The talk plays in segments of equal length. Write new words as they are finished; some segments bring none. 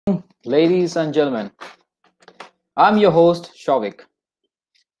Ladies and gentlemen, I'm your host Shavik.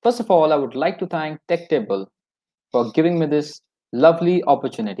 First of all, I would like to thank TechTable for giving me this lovely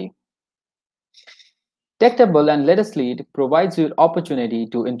opportunity. TechTable and Let Us Lead provides you opportunity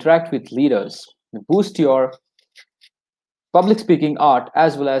to interact with leaders, boost your public speaking art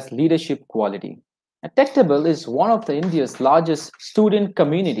as well as leadership quality. And TechTable is one of the India's largest student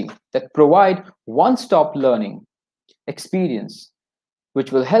community that provide one-stop learning experience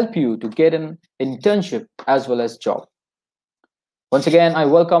which will help you to get an internship as well as job. Once again, I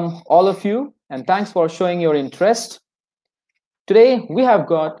welcome all of you and thanks for showing your interest. Today, we have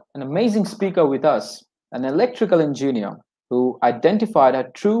got an amazing speaker with us, an electrical engineer who identified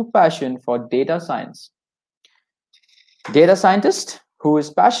a true passion for data science. Data scientist who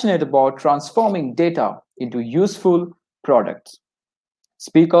is passionate about transforming data into useful products.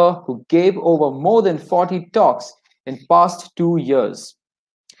 Speaker who gave over more than 40 talks in past 2 years.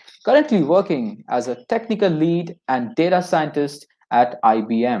 Currently working as a technical lead and data scientist at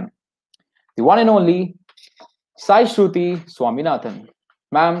IBM. The one and only SaiShruthi Swaminathan.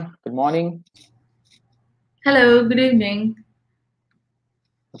 Ma'am, good morning. Hello, good evening.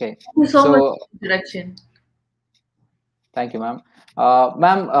 Okay, Thank you so much so for the introduction. thank you, ma'am.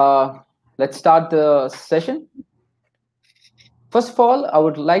 Ma'am, let's start the session. First of all, I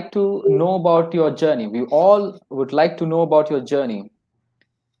would like to know about your journey. We all would like to know about your journey.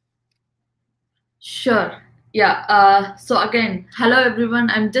 Sure. Yeah. So again, hello everyone.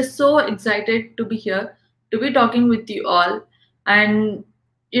 I'm just so excited to be here, to be talking with you all. And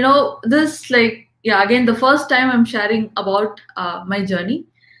this again, the first time I'm sharing about my journey.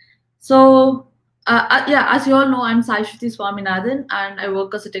 So yeah, as you all know, I'm SaiShruthi Swaminathan, and I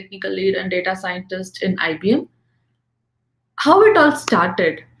work as a technical lead and data scientist in IBM. How it all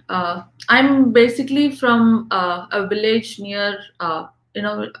started. I'm basically from a village near, you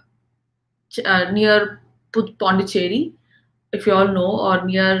know, near Pondicherry, if you all know, or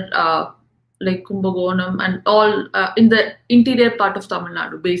near like Kumbakonam and all in the interior part of Tamil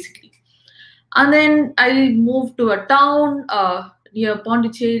Nadu, basically. And then I moved to a town near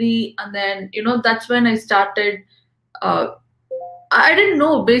Pondicherry, and then that's when I started. Uh, I didn't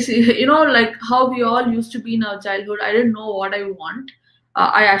know basically, like how we all used to be in our childhood. I didn't know what I want.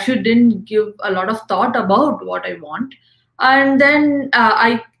 I actually didn't give a lot of thought about what I want. And then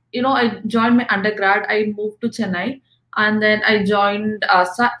I joined my undergrad. I moved to Chennai, and then I joined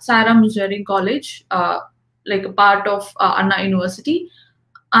Saram Engineering College, like a part of Anna University.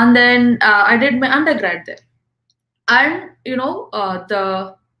 And then I did my undergrad there. And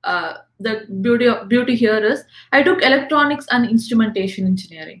the beauty here is I took electronics and instrumentation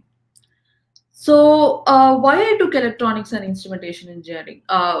engineering. So why I took electronics and instrumentation engineering?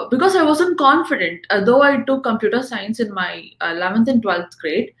 Because I wasn't confident. Though I took computer science in my 11th and 12th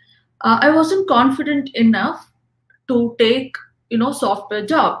grade, I wasn't confident enough to take software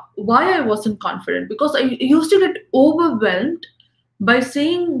job. Why I wasn't confident? Because I used to get overwhelmed by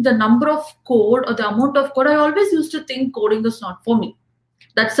seeing the number of code or the amount of code. I always used to think coding is not for me.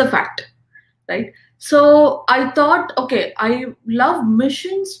 That's a fact, right? So I thought, okay, I love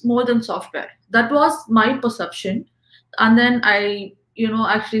missions more than software. That was my perception. And then I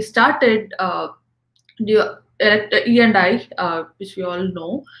actually started E&I, which we all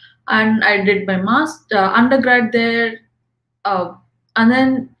know, and I did my master undergrad there. And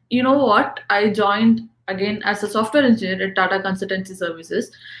then you know what, I joined again as a software engineer at Tata Consultancy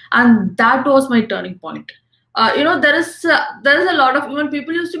Services, and that was my turning point. There is a lot of, even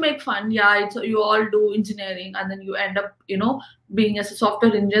people used to make fun. Yeah, it's, you all do engineering and then you end up being as a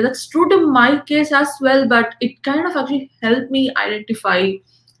software engineer. That's true to my case as well, but it kind of actually helped me identify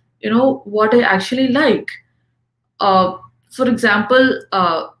what I actually like. For example,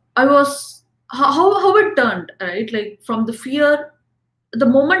 I was how it turned, right? Like from the fear, the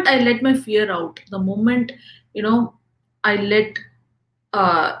moment I let my fear out, the moment I let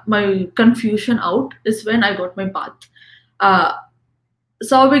my confusion out, is when I got my path. Uh,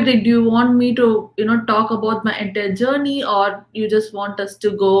 Sauvik, do you want me to talk about my entire journey, or you just want us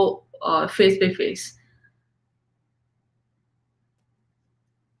to go face by face?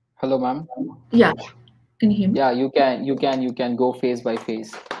 Hello, ma'am. Yeah, can you hear me? Yeah, you can go phase by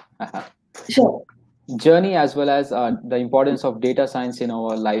phase. Sure. Journey as well as the importance of data science in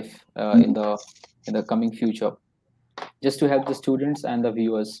our life in the coming future, just to help the students and the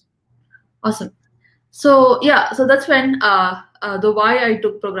viewers. Awesome. So yeah, so that's when the why I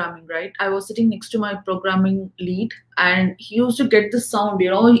took programming, right? I was sitting next to my programming lead, and he used to get the sound.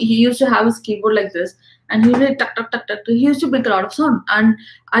 He used to have his keyboard like this, and he was like tuck tuck tuck tuck. He used to make a lot of sound, and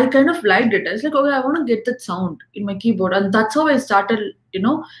I kind of liked it. I was like, okay, I want to get that sound in my keyboard, and that's how I started,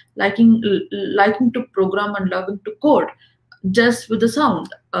 liking liking to program and loving to code, just with the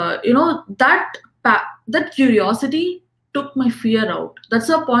sound. That curiosity took my fear out. That's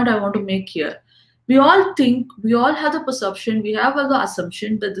the point I want to make here. We all have the perception, we have the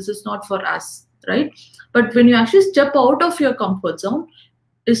assumption that this is not for us, right? But when you actually step out of your comfort zone,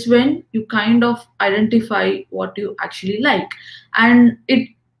 is when you kind of identify what you actually like. And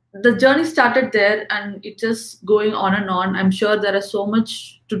the journey started there, and it just going on and on. I'm sure there is so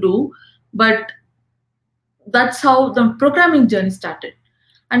much to do, but that's how the programming journey started.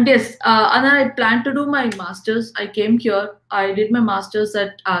 And yes, and then I planned to do my master's. I came here. I did my master's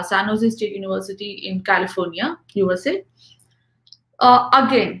at San Jose State University in California, USA.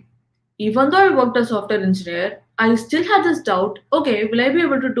 Again, even though I worked as a software engineer, I still had this doubt. Okay, will I be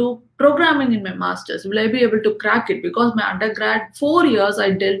able to do programming in my master's? Will I be able to crack it? Because my undergrad 4 years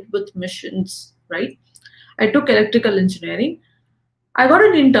I dealt with missions, right? I took electrical engineering. I got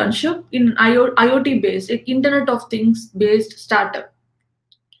an internship in IoT based, like Internet of Things based startup.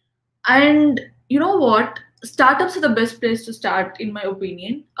 And you know what? Startups are the best place to start, in my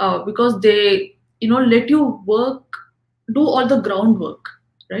opinion, because they, let you work, do all the groundwork,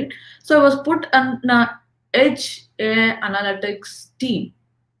 right? So I was put on an edge AI analytics team,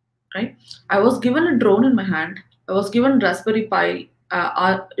 right? I was given a drone in my hand. I was given Raspberry Pi,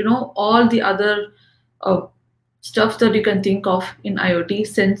 all the other uh, stuff that you can think of in IoT,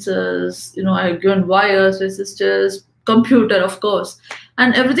 sensors, I given wires, resistors, computer, of course,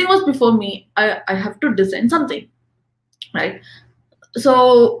 and everything was before me. I have to design something, right?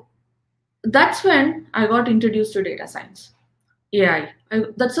 So that's when I got introduced to data science, AI.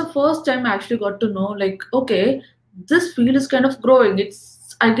 That's the first time I actually got to know, like, okay, this field is kind of growing.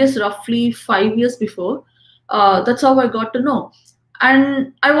 It's, I guess, roughly 5 years before. That's how I got to know.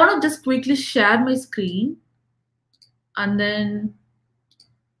 And I want to just quickly share my screen, and then,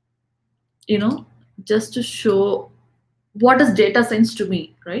 just to show what is data science to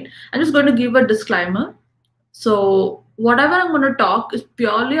me, right? I'm just going to give a disclaimer. So whatever I'm going to talk is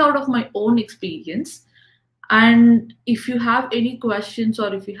purely out of my own experience. And if you have any questions,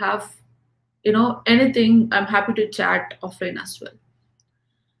 or if you have, anything, I'm happy to chat offline as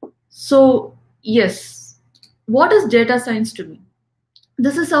well. So yes, what is data science to me?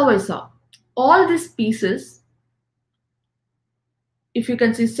 This is how I saw all these pieces. If you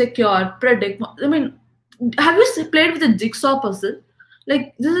can see secure, predict, I mean, have you played with a jigsaw puzzle?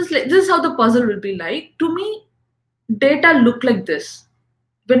 Like this is how the puzzle will be like. To me, data look like this.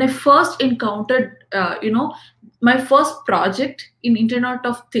 When I first encountered, my first project in Internet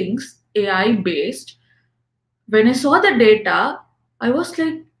of Things, AI based, when I saw the data, I was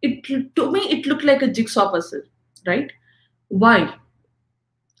like, to me, it looked like a jigsaw puzzle, right? Why?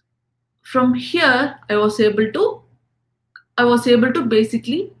 From here, I was able to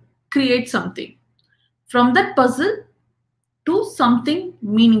basically create something from that puzzle to something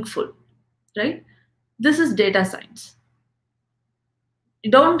meaningful, right? This is data science.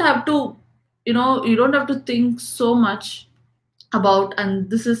 You don't have to, you don't have to think so much about, and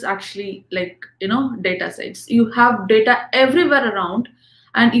this is actually like, data science. You have data everywhere around,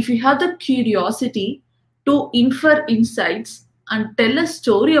 and if you have the curiosity to infer insights and tell a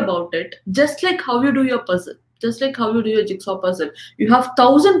story about it, just like how you do your puzzle, just like how you do your jigsaw puzzle, you have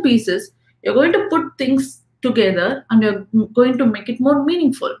 1,000 pieces. You're going to put things together, and you're going to make it more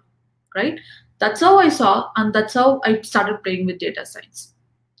meaningful, right? That's how I saw, and that's how I started playing with data science.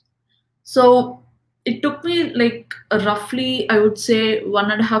 So it took me like roughly, I would say,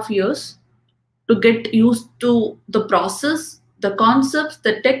 1.5 years to get used to the process, the concepts,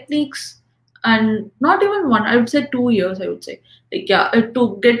 the techniques, and not even one, I would say 2 years, I would say. Like, yeah,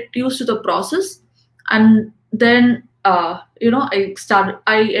 to get used to the process. And then, I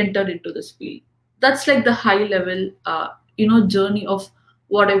entered into this field. That's like the high level, journey of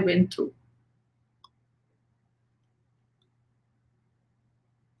what I went through.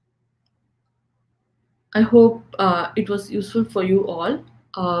 I hope it was useful for you all.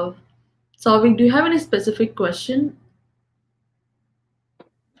 Savik, do you have any specific question?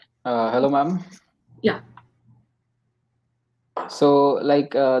 Hello, ma'am. Yeah. So,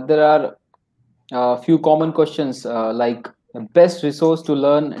 like, there are a few common questions, like the best resource to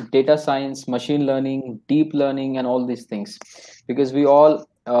learn data science, machine learning, deep learning, and all these things, because we all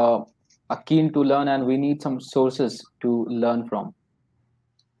are keen to learn, and we need some sources to learn from.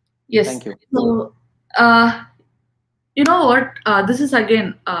 Yes. Thank you. So, you know what? This is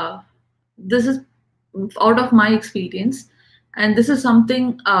again, this is out of my experience. and this is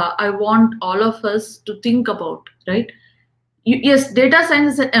something I want all of us to think about, right? Yes, data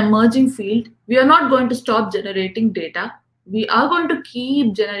science is an emerging field. We are not going to stop generating data. We are going to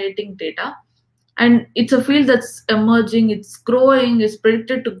keep generating data, and it's a field that's emerging. It's growing. It's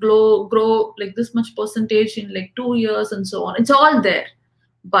predicted to grow like this much percentage in like 2 years and so on. It's all there,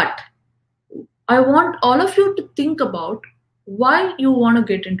 but I want all of you to think about why you want to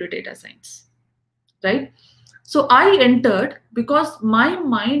get into data science, right? So I entered because my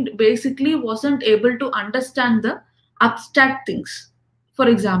mind basically wasn't able to understand the abstract things. For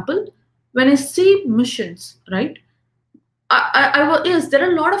example, when I see missions, right? I was, yes, there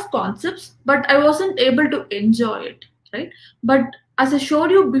are a lot of concepts, but I wasn't able to enjoy it, right? But as I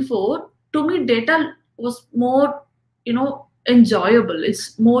showed you before, to me, data was more, enjoyable.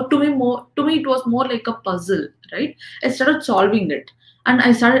 It's more to me, it was more like a puzzle, right? I started solving it and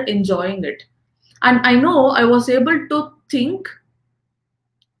I started enjoying it. And I know I was able to think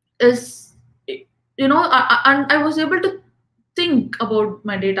is, and I was able to think about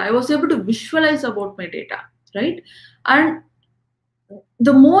my data. I was able to visualize about my data, right? And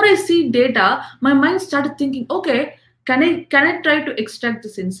the more I see data, my mind started thinking, okay, can I try to extract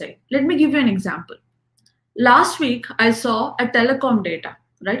this insight? Let me give you an example. Last week, I saw a telecom data,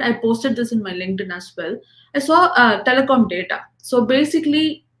 right? I posted this in my LinkedIn as well. I saw telecom data. So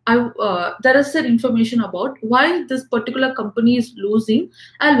basically, there is an information about why this particular company is losing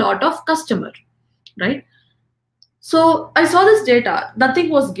a lot of customer, right? So I saw this data, nothing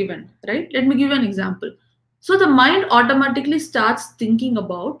was given, right? Let me give you an example. So the mind automatically starts thinking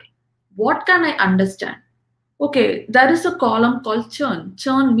about what can I understand? Okay, there is a column called churn.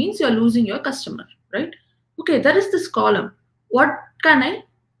 Churn means you're losing your customer, right? Okay, there is this column. What can I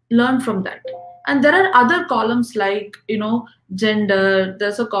learn from that? And there are other columns like, gender.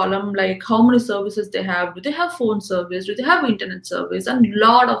 There's a column like how many services they have. Do they have phone service? Do they have internet service? And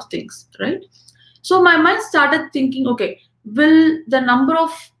lot of things, right? So my mind started thinking, okay, will the number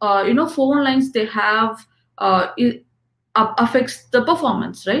of phone lines they have affects the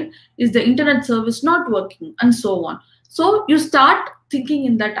performance, right? Is the internet service not working, and so on. So you start thinking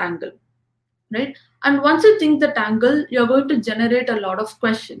in that angle, right? And once you think that angle, you're going to generate a lot of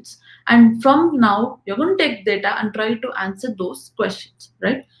questions. And from now, you're going to take data and try to answer those questions,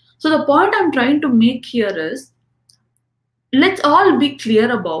 right? So the point I'm trying to make here is, let's all be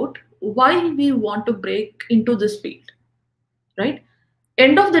clear about why we want to break into this field, right?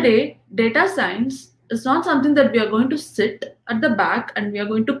 End of the day, data science is not something that we are going to sit at the back and we are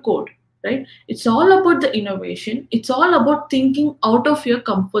going to code, right? It's all about the innovation. It's all about thinking out of your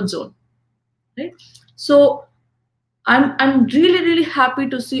comfort zone, right? So I'm really really happy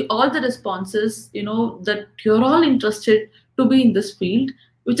to see all the responses. That you're all interested to be in this field,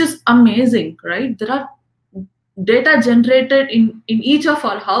 which is amazing, right? There are data generated in each of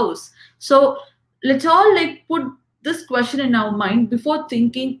our house. So let's all like put this question in our mind before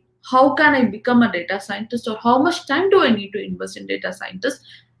thinking how can I become a data scientist, or how much time do I need to invest in data scientist.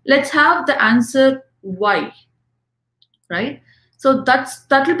 Let's have the answer why, right? So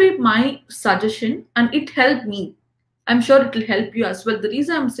that will be my suggestion, and it helped me. I'm sure it will help you as well. The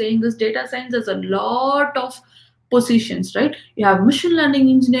reason I'm saying this, data science, there's a lot of positions, right? You have machine learning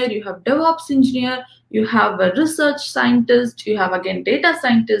engineer, you have DevOps engineer, you have a research scientist, you have again data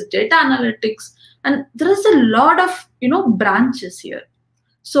scientist, data analytics, and there is a lot of branches here.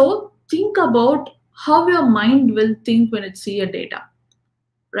 So think about how your mind will think when it see a data,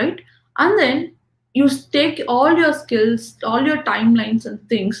 right? And then you take all your skills, all your timelines and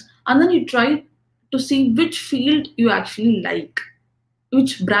things, and then you try to see which field you actually like,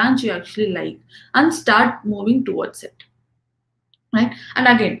 which branch you actually like, and start moving towards it, right? And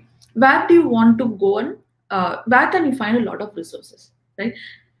again, where do you want to go, and where can you find a lot of resources, right?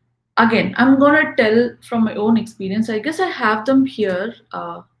 Again, I'm going to tell from my own experience. I guess I have them here.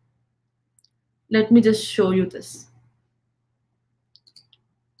 Let me just show you this.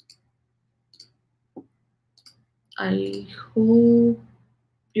 I hope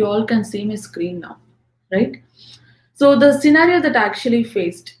you all can see my screen now, right? So the scenario that I actually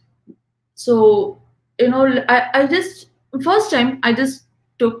faced. So, I just, first time, I just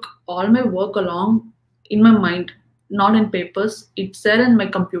took all my work along in my mind, not in papers. It's there in my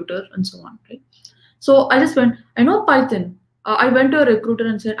computer and so on, right? So I just went, I know Python. I went to a recruiter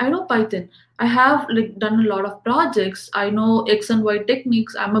and said, I know Python. I have like done a lot of projects. I know X and Y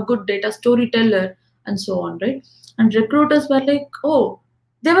techniques. I'm a good data storyteller and so on, right? And recruiters were like, oh,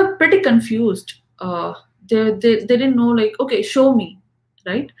 they were pretty confused. They didn't know, like, okay, show me,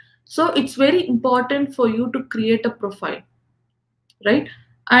 right? So it's very important for you to create a profile, right?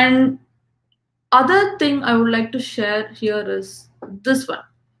 And Other thing I would like to share here is this one.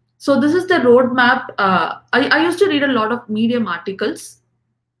 So this is the roadmap. I used to read a lot of Medium articles.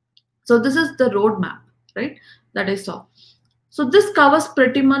 So this is the roadmap, right, that I saw. So this covers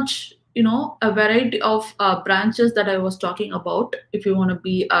pretty much, a variety of branches that I was talking about. If you want to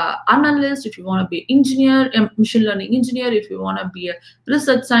be an analyst, if you want to be engineer, a machine learning engineer, if you want to be a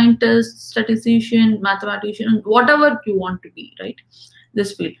research scientist, statistician, mathematician, whatever you want to be, right?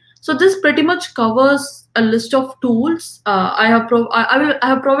 This field. So this pretty much covers a list of tools. I have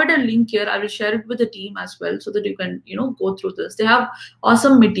provided a link here. I will share it with the team as well, so that you can go through this. They have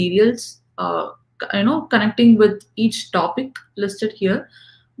awesome materials. Connecting with each topic listed here.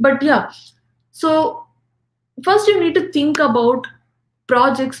 But yeah, so first you need to think about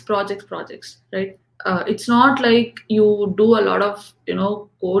projects, right? It's not like you do a lot of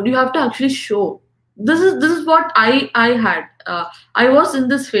code. You have to actually show. This is what I had. I was in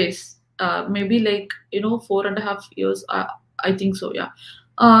this phase, maybe like 4.5 years. I think so. Yeah.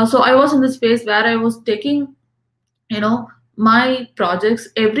 So I was in this phase where I was taking my projects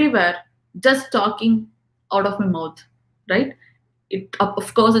everywhere, just talking out of my mouth, right? It,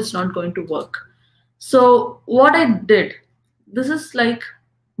 of course, it's not going to work. So what I did, this is like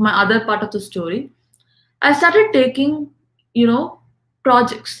my other part of the story. I started taking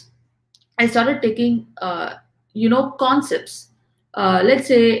projects. I started taking concepts. Let's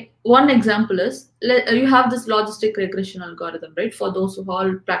say one example is, you have this logistic regression algorithm, right? For those who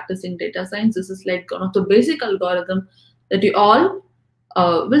are practicing data science, this is like one of the basic algorithm that you all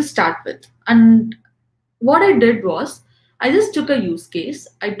will start with. And what I did was, I just took a use case,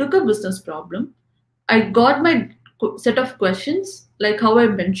 I took a business problem, I got my set of questions, like how I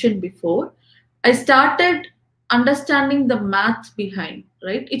mentioned before. I started understanding the math behind,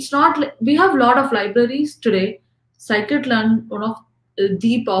 right? It's not like we have a lot of libraries today. Scikit-learn, one of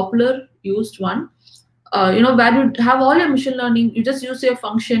the popular used one, where you have all your machine learning, you just use your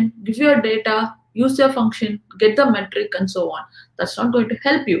function, give your data, use your function, get the metric, and so on. That's not going to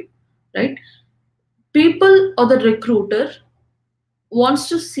help you, right? People or the recruiter wants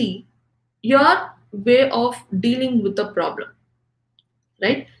to see your way of dealing with the problem,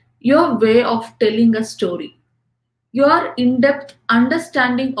 right? Your way of telling a story, your in-depth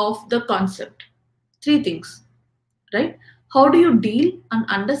understanding of the concept. Three things, right? How do you deal and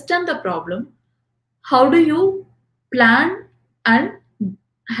understand the problem? How do you plan and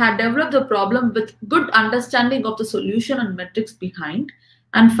develop the problem with good understanding of the solution and metrics behind?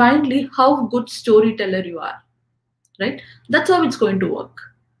 And finally, how good storyteller you are, right? That's how it's going to work.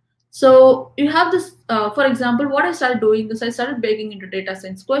 So you have this, for example, what I started doing is I started breaking into data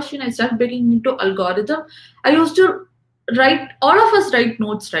science question. I started breaking into algorithm. I used to write, all of us write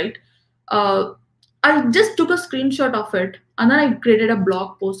notes, right? I just took a screenshot of it and then I created a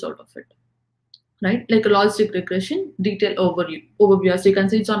blog post out of it, right? Like a logistic regression detailed overview. As you can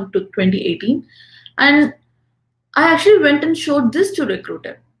see, it's on to 2018. And I actually went and showed this to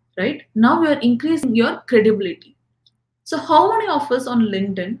recruiter, right? Now we are increasing your credibility. So how many of us on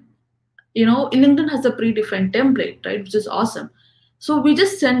LinkedIn, LinkedIn has a predefined template, right? Which is awesome. So we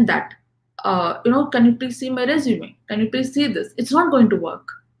just send that, can you please see my resume? Can you please see this? It's not going to work,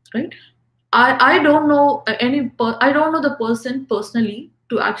 right? I don't know I don't know the person personally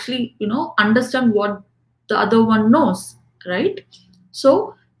to actually, understand what the other one knows, right?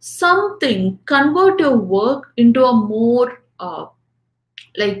 So convert your work into a more, a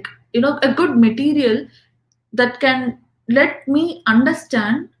good material that can let me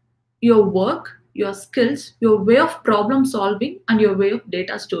understand your work, your skills, your way of problem solving, and your way of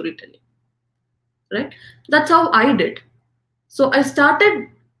data storytelling, right? That's how I did. So I started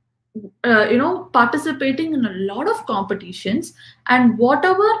participating in a lot of competitions, and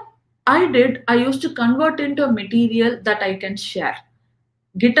whatever I did, I used to convert into a material that I can share.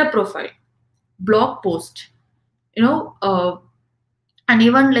 GitHub profile, blog post, and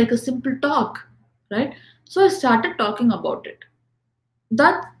even like a simple talk, right? So I started talking about it.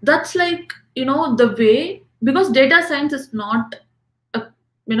 That's like, the way, because data science is not a,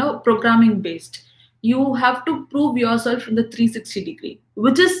 programming based. You have to prove yourself in the 360 degree,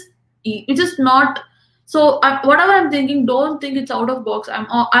 which is not. So whatever I'm thinking, don't think it's out of box.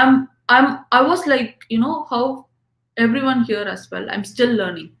 I was like, how everyone here as well, I'm still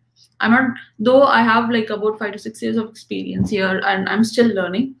learning. I'm not, though I have like about 5 to 6 years of experience here, and I'm still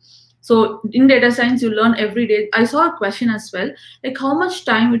learning. So in data science, you learn every day. I saw a question as well, like how much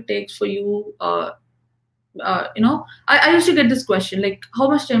time it takes for you. I used to get this question, like how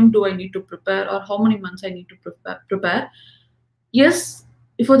much time do I need to prepare, or how many months I need to prepare. Yes,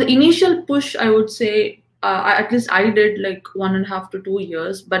 for the initial push, I would say at least I did like 1.5 to 2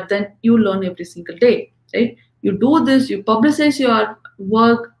 years, but then you learn every single day, right? You do this, you publicize your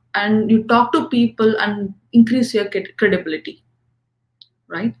work, and you talk to people and increase your credibility,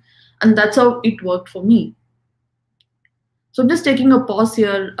 right? And that's how it worked for me. So I'm just taking a pause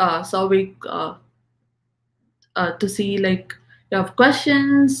here, Sauvik, to see like you have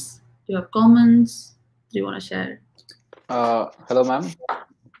questions, you have comments, do you want to share? Hello, ma'am.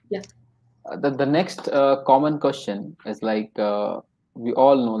 Yeah. The next common question is like we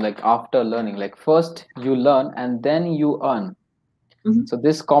all know, like after learning, like first you learn and then you earn. Mhm. So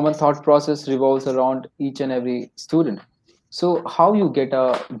this common thought process revolves around each and every student. So how you get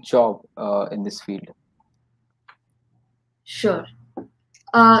a job in this field? Sure.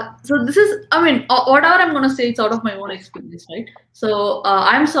 So this is, I mean, whatever I'm gonna say, it's out of my own experience, right? So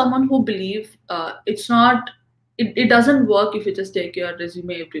I'm someone who believe it's not, it doesn't work if you just take your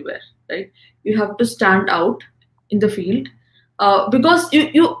resume everywhere, right? You have to stand out in the field, because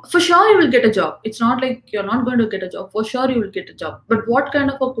you for sure you will get a job. It's not like you're not going to get a job. For sure you will get a job. But what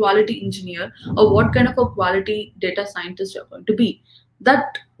kind of a quality engineer or what kind of a quality data scientist you're going to be?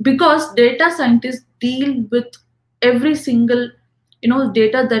 That because data scientists deal with every single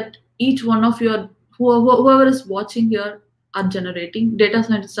data that each one of your whoever is watching here are generating. Data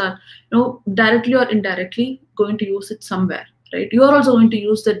scientists are directly or indirectly going to use it somewhere, right? You are also going to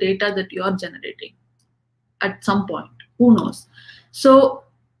use the data that you are generating at some point, who knows. So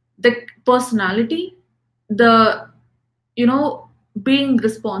the personality, the being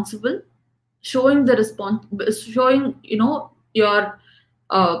responsible, showing the response, showing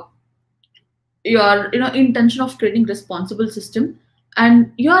uh, your intention of creating responsible system,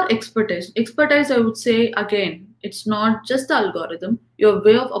 and your expertise, I would say, again, it's not just the algorithm, your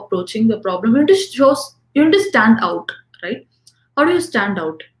way of approaching the problem. You need to stand out, right? How do you stand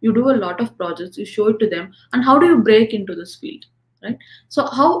out? You do a lot of projects, you show it to them, and how do you break into this field, right? So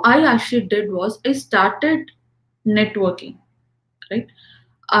how I actually did was I started networking, right?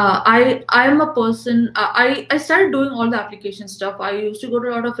 I am a person. I started doing all the application stuff. I used to go to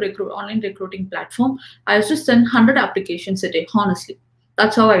a lot of online recruiting platform. I used to send 100 applications a day. Honestly,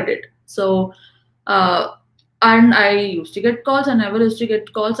 that's how I did. So, uh, and I used to get calls. I never used to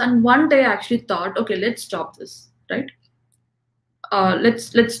get calls. And one day I actually thought, okay, let's stop this, right?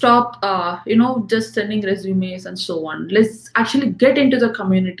 Let's stop just sending resumes and so on. Let's actually get into the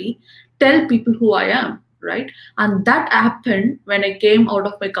community, tell people who I am, right? And that happened when I came out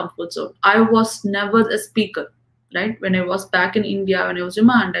of my comfort zone. I was never a speaker, right? When I was back in India, when I was in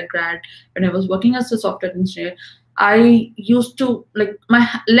my undergrad, when I was working as a software engineer, I used to, like, my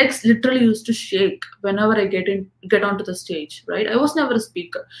legs literally used to shake whenever I get onto the stage, right? I was never a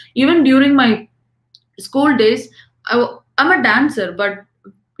speaker. Even during my school days, I'm a dancer, but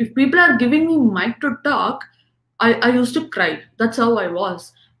if people are giving me mic to talk, I used to cry. That's how I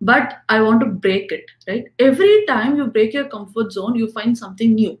was. But I want to break it, right? Every time you break your comfort zone, you find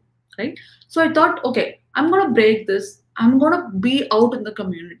something new, right? So I thought, okay, I'm going to break this. I'm going to be out in the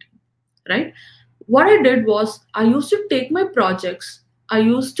community, right? What I did was I used to take my projects, I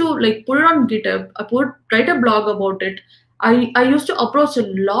used to like put it on GitHub, write a blog about it. I used to approach a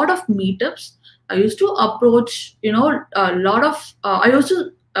lot of meetups. I used to approach a lot of I used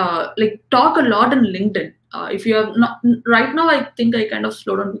to like talk a lot in LinkedIn. If you have not right now, I think I kind of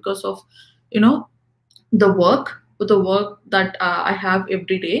slowed down because of you know the work that I have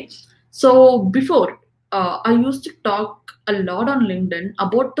every day. So before, I used to talk a lot on LinkedIn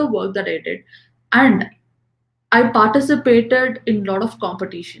about the work that I did, and I participated in a lot of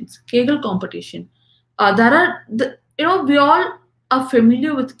competitions, Kaggle competition. There are we all are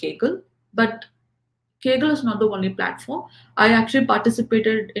familiar with Kaggle, but Kaggle is not the only platform. I actually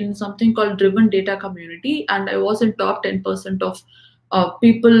participated in something called Driven Data Community, and I was in top 10% of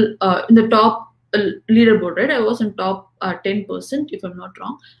people in the top leaderboard. Right, I was in top 10%, if I'm not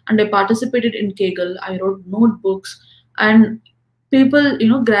wrong, and I participated in Kaggle. I wrote notebooks, and people,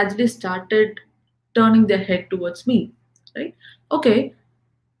 gradually started turning their head towards me. Right? Okay,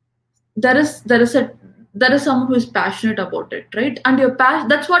 there is someone who is passionate about it, right? And your passion.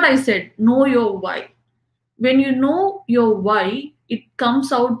 That's what I said. Know your why. When you know your why, it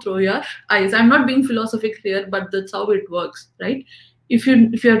comes out through your eyes. I'm not being philosophical here, but that's how it works, right? If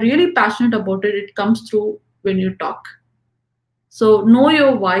you're really passionate about it, it comes through when you talk. So know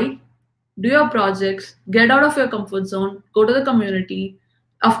your why, do your projects, get out of your comfort zone, go to the community.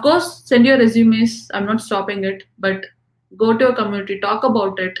 Of course, send your resumes. I'm not stopping it, but go to your community, talk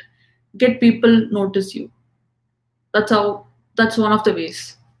about it, get people notice you. That's one of the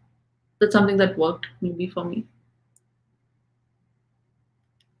ways. That's something that worked maybe for me.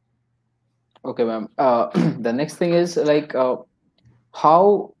 Okay, ma'am. The next thing is like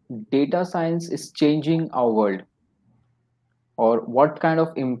how data science is changing our world, or what kind of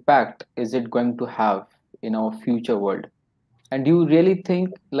impact is it going to have in our future world? And do you really think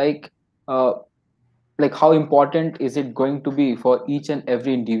uh, like how important is it going to be for each and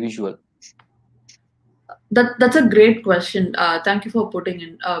every individual? That's a great question. Thank you for putting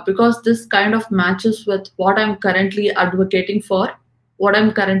in, because this kind of matches with what I'm currently advocating for, what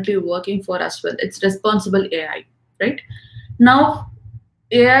I'm currently working for as well. It's responsible AI, right? Now,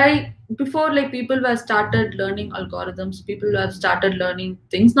 AI, before, like, people were started learning algorithms, people have started learning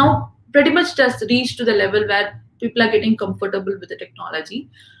things. Now, pretty much just reached to the level where people are getting comfortable with the technology.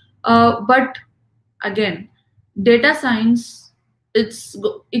 But again, data science, you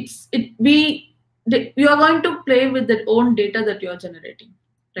are going to play with that own data that you are generating,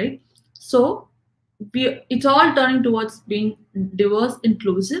 right? So it's all turning towards being diverse,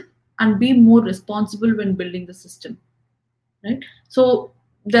 inclusive, and be more responsible when building the system, right? So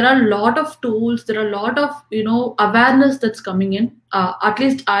there are a lot of tools, there are a lot of awareness that's coming in. At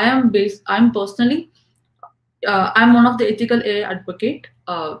least I'm personally, I'm one of the ethical AI advocate.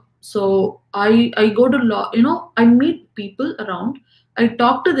 So I go to law, I meet people around, I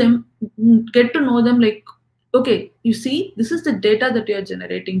talk to them, get to know them. Like, okay, you see, this is the data that you are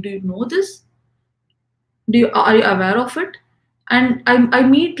generating. Do you know this? Are you aware of it? And I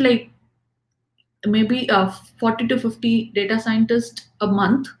meet like maybe 40 to 50 data scientists a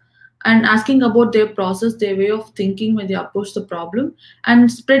month, and asking about their process, their way of thinking when they approach the problem,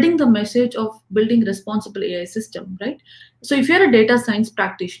 and spreading the message of building responsible AI system, right? So if you're a data science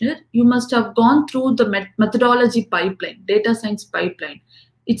practitioner, you must have gone through the methodology pipeline, data science pipeline.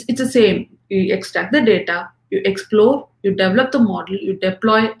 It's the same. You extract the data, you explore, you develop the model, you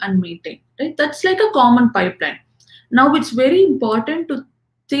deploy and maintain, right? That's like a common pipeline. Now it's very important to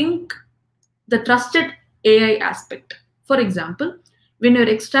think the trusted AI aspect. For example, when you're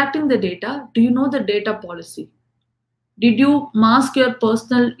extracting the data, do you know the data policy? Did you mask your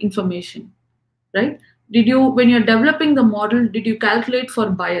personal information? Right? Did you, when you're developing the model, did you calculate for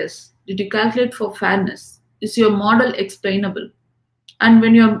bias? Did you calculate for fairness? Is your model explainable? And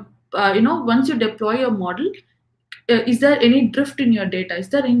when you're, once you deploy your model, is there any drift in your data? Is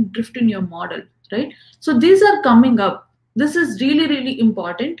there any drift in your model? Right? So these are coming up. This is really, really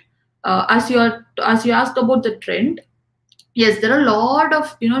important. As you asked about the trend, yes, there are a lot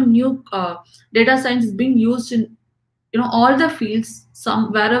of new data science is being used in all the fields.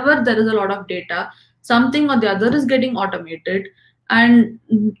 Some, wherever there is a lot of data, something or the other is getting automated, and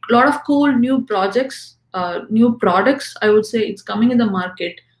a lot of cool new projects, new products, I would say, it's coming in the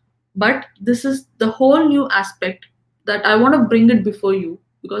market. But this is the whole new aspect that I want to bring it before you,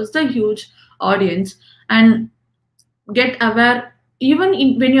 because it's a huge audience. And get aware,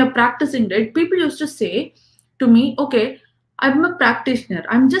 even when you're practicing, right? People used to say to me, okay, I'm a practitioner,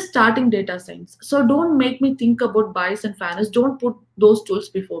 I'm just starting data science, so don't make me think about bias and fairness, don't put those tools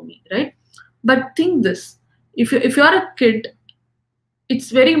before me, right? But think this, if you're a kid,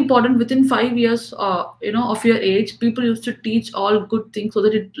 it's very important. Within 5 years of your age, people used to teach all good things so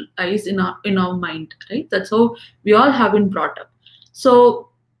that it lies in our mind, right? That's how we all have been brought up. So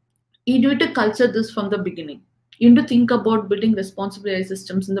you need to culture this from the beginning. You need to think about building responsible AI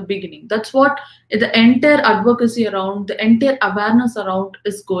systems in the beginning. That's what the entire advocacy around, the entire awareness around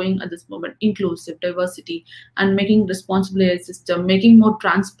is going at this moment. Inclusive, diversity, and making responsible AI system, making more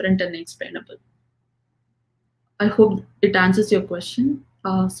transparent and explainable. I hope it answers your question,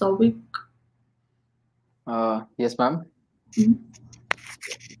 Sauvik. Yes, ma'am. Mhm.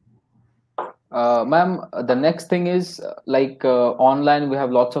 Ma'am, the next thing is online we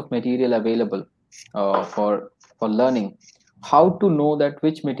have lots of material available for learning. How to know that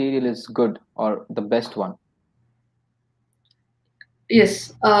which material is good or the best one?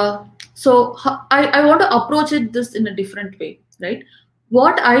 Yes. I want to approach it this in a different way, right?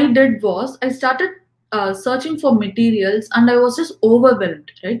 What I did was I started searching for materials, and I was just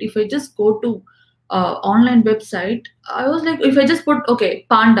overwhelmed, right? If I just go to online website, I was like, if I just put, okay,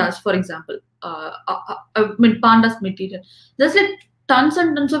 pandas, for example, I mean, pandas material, there's like tons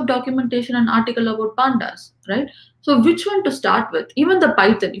and tons of documentation and article about pandas, right? So which one to start with? Even the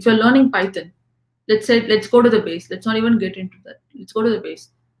Python, if you're learning Python, let's say, let's go to the base, let's not even get into that, let's go to the base.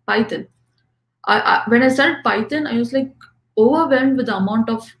 Python, when I started Python, I was like overwhelmed with the amount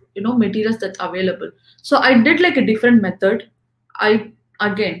of materials that's available. So I did like a different method. I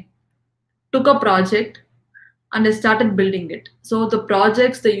again took a project and I started building it. So the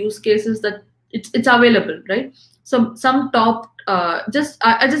projects, the use cases, that it's available, right? So some top,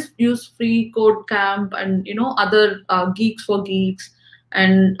 I just use free code camp and other geeks for geeks.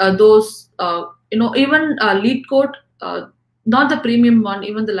 and those even lead code, not the premium one,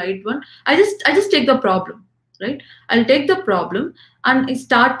 even the light one. I just take the problem, right? I'll take the problem, and I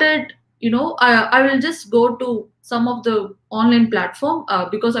started, I will just go to some of the online platform,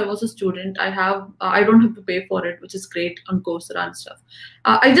 because I was a student. I don't have to pay for it, which is great on Coursera and stuff.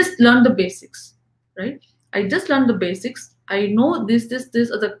 I just learned the basics, right? I just learned the basics. I know this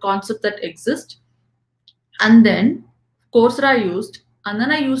are the concept that exist, and then Coursera I used, and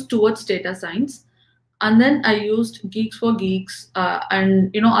then I used towards data science, and then I used Geeks for Geeks,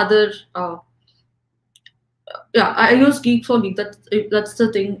 and other. Yeah, I use Geek for Geek. That's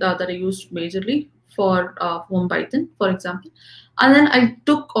the thing that I used majorly for home Python, for example. And then I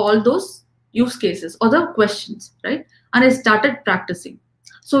took all those use cases or the questions, right? And I started practicing.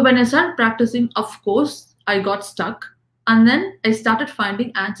 So when I started practicing, of course, I got stuck. And then I started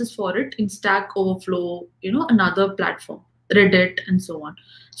finding answers for it in Stack Overflow, another platform, Reddit, and so on.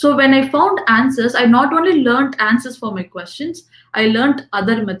 So when I found answers, I not only learned answers for my questions, I learned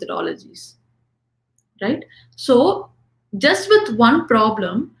other methodologies, right? So just with one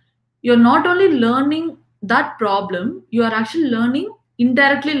problem, you're not only learning that problem, you are actually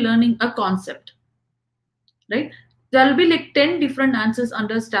indirectly learning a concept, right? There'll be like 10 different answers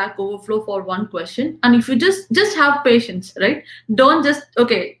under Stack Overflow for one question. And if you just have patience, right? Don't just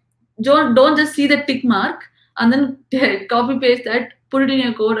okay, don't just see the tick mark and then copy paste that, put it in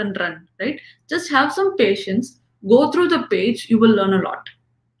your code and run, right? Just have some patience, go through the page, you will learn a lot.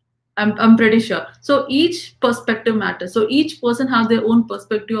 I'm pretty sure. So each perspective matters. So each person have their own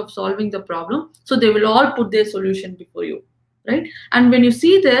perspective of solving the problem. So they will all put their solution before you, right? And when you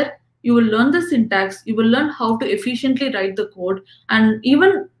see there, you will learn the syntax. You will learn how to efficiently write the code. And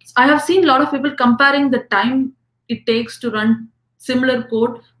even I have seen a lot of people comparing the time it takes to run similar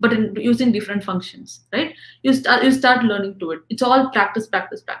code, but using different functions, right? You start learning to it. It's all practice,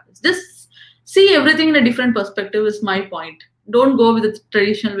 practice, practice. Just see everything in a different perspective is my point. Don't go with the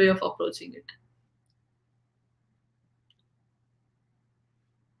traditional way of approaching it.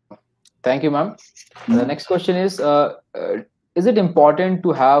 Thank you, ma'am. The next question is it important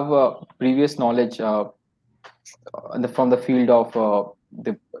to have previous knowledge from the field of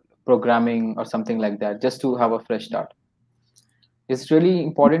the programming or something like that, just to have a fresh start? It's really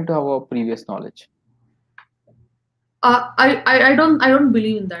important to have a previous knowledge. I don't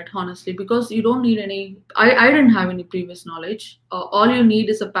believe in that, honestly, because you don't need any. I didn't have any previous knowledge. All you need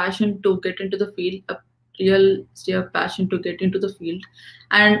is a passion to get into the field, a real sheer passion to get into the field,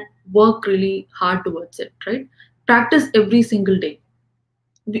 and work really hard towards it. Right? Practice every single day.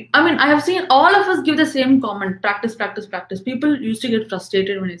 I mean, I have seen all of us give the same comment: practice, practice, practice. People used to get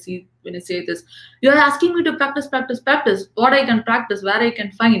frustrated when I say this. You're asking me to practice, practice, practice. What I can practice, where I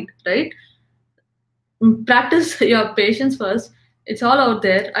can find, right? Practice your patience first. It's all out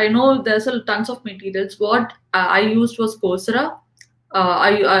there. I know there's tons of materials. What I used was Coursera. I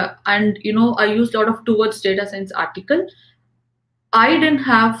used a lot of towards data science article. I didn't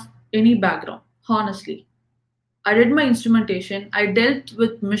have any background, honestly. I did my instrumentation. I dealt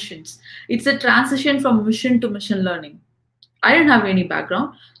with missions. It's a transition from mission to machine learning. I didn't have any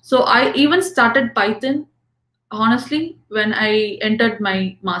background. So I even started Python, honestly, when I entered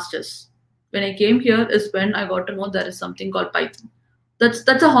my master's. When I came here is when I got to know there is something called Python. That's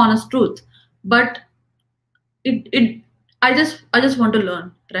a honest truth. But it I just want to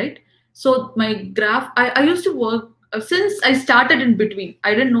learn, right? So my graph, I used to work since I started in between.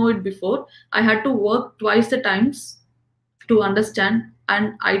 I didn't know it before. I had to work twice the times to understand,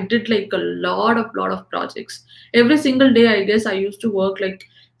 and I did like a lot of projects. Every single day, I guess I used to work like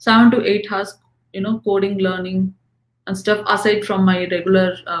 7 to 8 hours, coding, learning, and stuff aside from my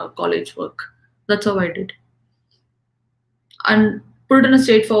regular college work. That's how I did. And put it in a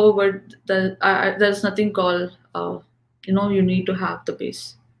straightforward, there's nothing called, you need to have the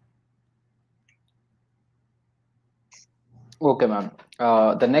base. Okay, ma'am.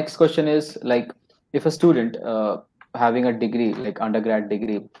 The next question is like, if a student having a degree, like undergrad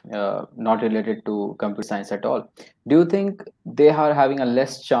degree, not related to computer science at all, do you think they are having a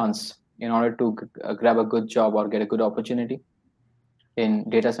less chance in order to grab a good job or get a good opportunity in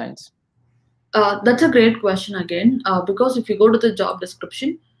data science? That's a great question again, because if you go to the job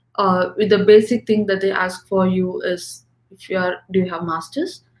description, with the basic thing that they ask for you is if do you have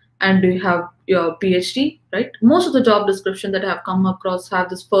masters and do you have your PhD, right? Most of the job description that I have come across have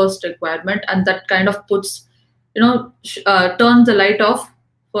this first requirement, and that kind of puts, turns the light off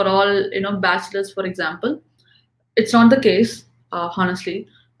for all, bachelors, for example. It's not the case, honestly.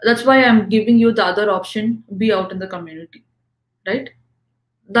 That's why I'm giving you the other option: be out in the community, right?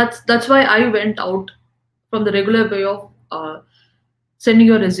 That's why I went out from the regular way of sending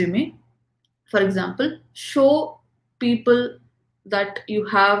your resume. For example, show people that you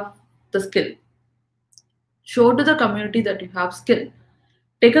have the skill. Show to the community that you have skill.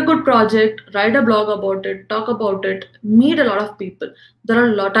 Take a good project, write a blog about it, talk about it, meet a lot of people.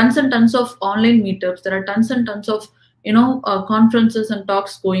 There are tons and tons of online meetups. There are tons and tons of conferences and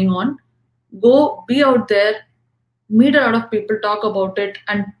talks going on. Go, be out there, meet a lot of people, talk about it,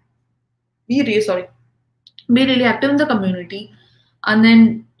 and be really active in the community. And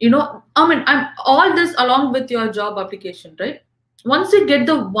then I'm all this along with your job application, right? Once you get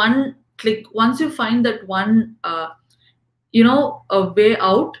the one click, once you find that one a way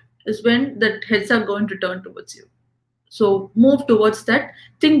out, is when the heads are going to turn towards you. So move towards that.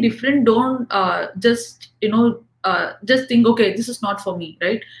 Think different. Don't just think, okay, this is not for me,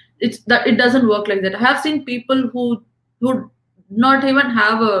 right? It's that it doesn't work like that. I have seen people who not even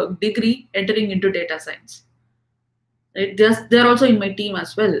have a degree entering into data science, right? They're also in my team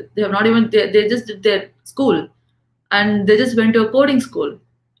as well. They have not even, they just did their school, and they just went to a coding school,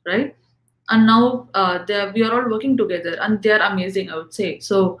 right? And now we are all working together, and they are amazing, I would say.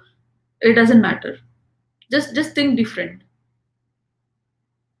 So it doesn't matter. Just think different.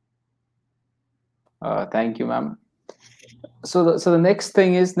 Thank you, ma'am. So the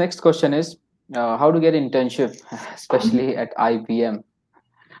next question is how to get internship, especially at IBM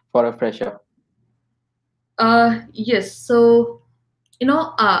for a fresher. Yes. So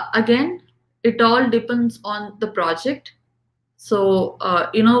again, it all depends on the project. So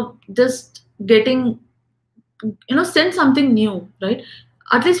just getting, send something new, right?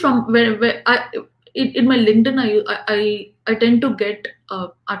 At least from where in my LinkedIn, I tend to get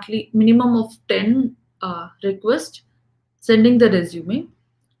at least minimum of 10 requests sending the resume.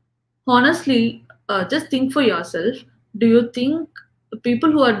 Honestly, just think for yourself. Do you think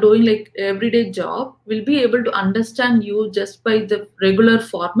people who are doing like everyday job will be able to understand you just by the regular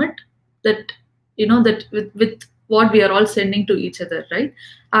format that that with what we are all sending to each other, right?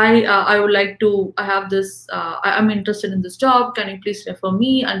 I would like to, I have this, I'm interested in this job, can you please refer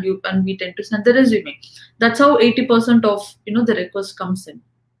me? And we tend to send the resume. That's how 80% of the request comes in,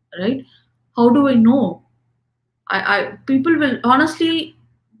 right? How do I know? I People will honestly,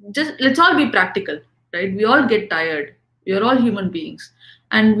 just let's all be practical, right? We all get tired. We are all human beings,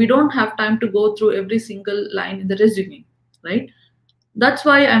 and we don't have time to go through every single line in the resume, right? That's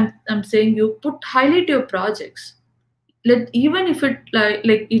why I'm saying you highlight your projects. Even if it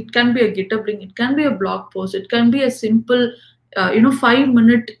like it can be a GitHub link, it can be a blog post, it can be a simple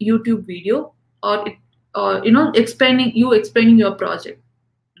 5-minute YouTube video, or explaining your project,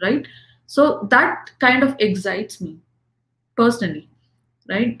 right? So that kind of excites me personally,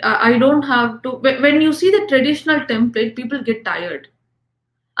 right? I don't have to, when you see the traditional template, people get tired.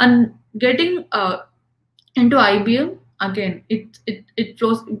 And getting into IBM, again, it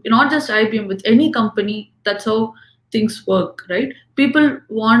flows, not just IBM, with any company. That's how things work, right? People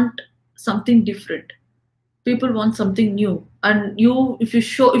want something different. People want something new, and if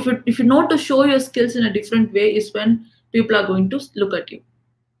you know to show your skills in a different way, is when people are going to look at you.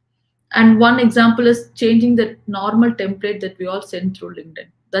 And one example is changing the normal template that we all send through LinkedIn.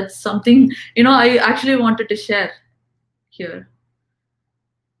 That's something I actually wanted to share here.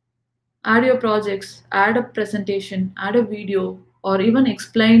 Add your projects, add a presentation, add a video, or even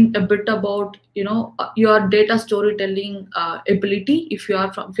explain a bit about your data storytelling ability, if you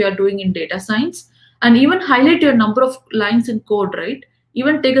are doing in data science. And even highlight your number of lines in code, right?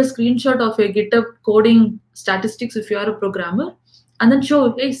 Even take a screenshot of your GitHub coding statistics if you are a programmer, and then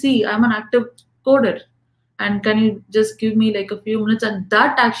show, hey, see, I'm an active coder, and can you just give me like a few minutes? And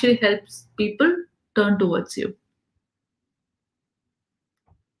that actually helps people turn towards you.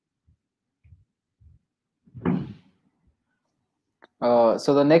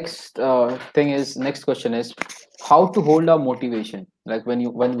 So the next question is how to hold our motivation, like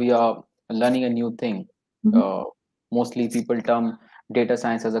when we are learning a new thing. Mostly people term data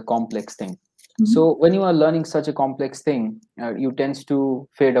science as a complex thing. So when you are learning such a complex thing, you tends to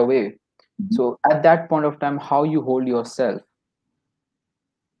fade away. So at that point of time, how you hold yourself?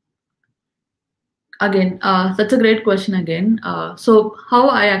 Again, that's a great question again. So how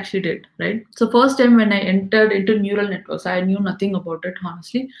I actually did, right? So first time when I entered into neural networks, I knew nothing about it,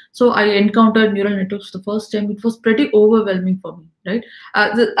 honestly. So I encountered neural networks the first time. It was pretty overwhelming for me, right?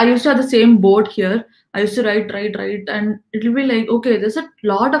 I used to have the same board here. I used to write, and it'll be like, okay, there's a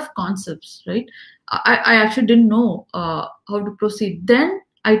lot of concepts, right? I actually didn't know how to proceed. Then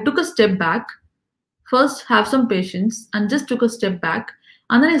I took a step back, first have some patience, and just took a step back.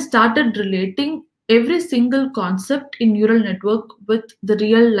 And then I started relating every single concept in neural network with the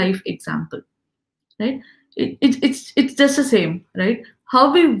real life example, right? It's just the same, right?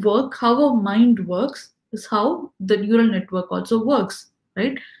 How we work, how our mind works, is how the neural network also works,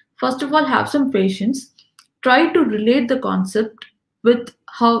 right? First of all, have some patience. Try to relate the concept with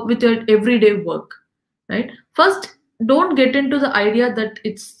your everyday work, right? First, don't get into the idea that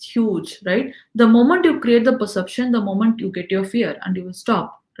it's huge, right? The moment you create the perception, the moment you get your fear, and you will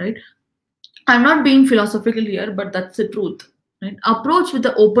stop, right? I'm not being philosophical here, but that's the truth, right? Approach with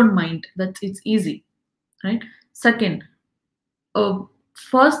the open mind. That it's easy, right? Second, uh,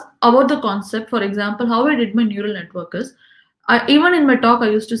 first about the concept. For example, how I did my neural network is, even in my talk, I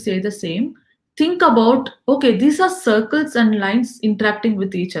used to say the same. Think about, okay, these are circles and lines interacting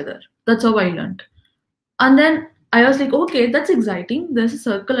with each other. That's how I learned. And then I was like, okay, that's exciting. There's a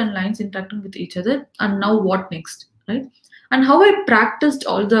circle and lines interacting with each other. And now what next, right? And how I practiced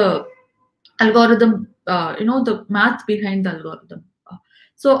all the algorithm, the math behind the algorithm.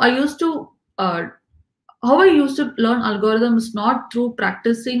 So I used to, how I used to learn algorithms not through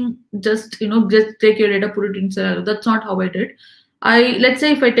practicing, just take your data, put it inside. That's not how I did. Let's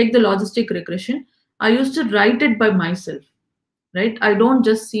say if I take the logistic regression, I used to write it by myself, right? I don't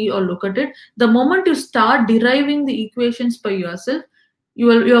just see or look at it. The moment you start deriving the equations by yourself,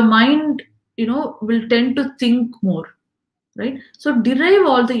 your mind, will tend to think more, right? So derive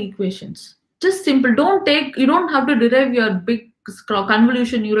all the equations. Just simple. You don't have to derive your big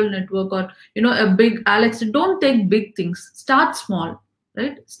convolution neural network, or a big Alex. Don't take big things. Start small,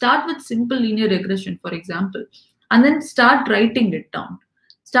 right? Start with simple linear regression, for example, and then start writing it down.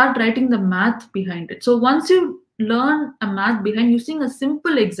 Start writing the math behind it. So once you learn a math behind, using a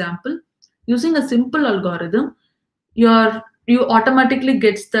simple example, using a simple algorithm, you automatically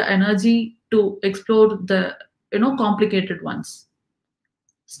gets the energy to explore the complicated ones.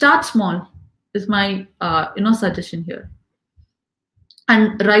 Start small is my suggestion here.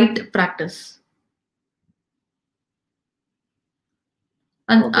 And write practice.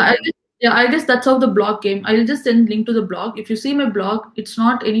 And Okay. I guess that's how the blog came. I'll just send link to the blog. If you see my blog, it's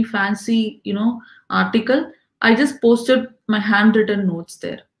not any fancy article. I just posted my handwritten notes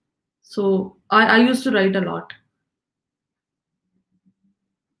there. So I used to write a lot.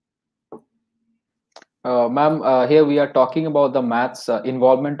 Ma'am, here we are talking about the maths,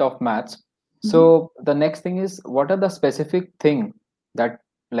 involvement of maths. So the next thing is, what are the specific thing that,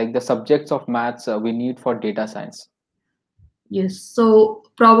 like the subjects of maths, we need for data science? Yes. So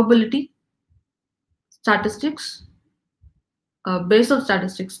probability, statistics, base of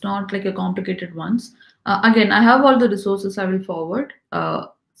statistics, not like a complicated ones. Again, I have all the resources I will forward.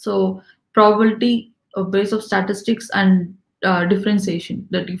 So probability, base of statistics, and differentiation,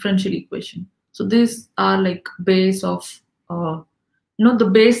 the differential equation. So these are like base of the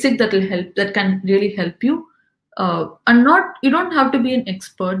basic that will help, that can really help you. And not, you don't have to be an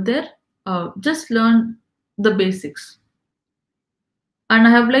expert there. Just learn the basics. And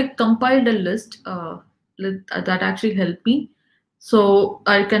I have like compiled a list that actually helped me, so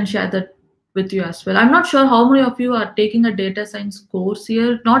I can share that with you as well. I'm not sure how many of you are taking a data science course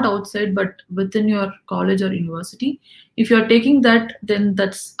here, not outside but within your college or university. If you're taking that, then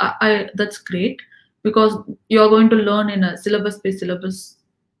that's great, because you're going to learn in a syllabus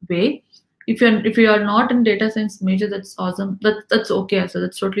way. If you are not in data science major, that's awesome. That's okay, so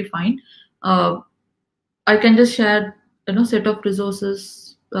that's totally fine. I can just share set of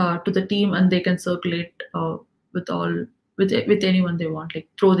resources to the team, and they can circulate with all with anyone they want, like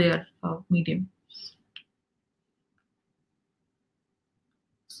through their medium.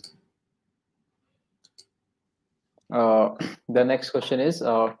 The next question is,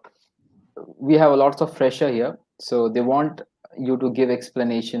 we have a lots of fresher here, so they want you to give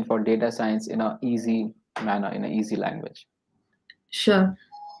explanation for data science in a easy manner, in an easy language. Sure.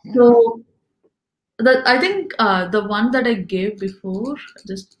 So I think the one that I gave before,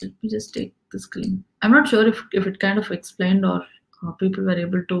 let me just take the screen. I'm not sure if it kind of explained, or people were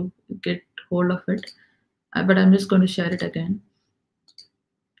able to get hold of it, but I'm just going to share it again.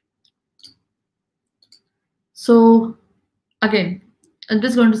 So again, I'm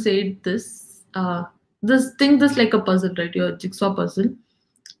just going to say this. This like a puzzle, right? Your jigsaw puzzle.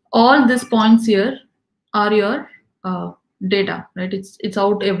 All these points here are your data, right? It's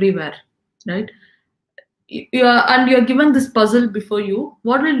out everywhere, right? You're given this puzzle before you.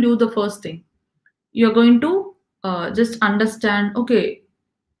 What will do the first thing? You're going to just understand. Okay,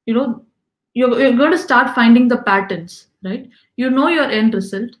 you know, you're going to start finding the patterns, right? You know your end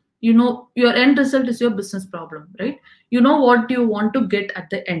result. You know your end result is your business problem, right? You know what you want to get at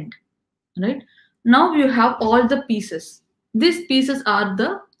the end, right? Now you have all the pieces. These pieces are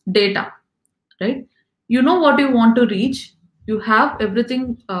the data, right? You know what you want to reach. you have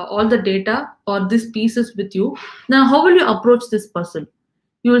everything, all the data or these pieces with you. Now how will you approach this puzzle?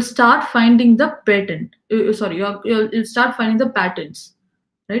 You will start finding the pattern, sorry, you'll start finding the patterns,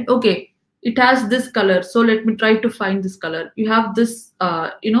 right? Okay, it has this color, so let me try to find this color. You have this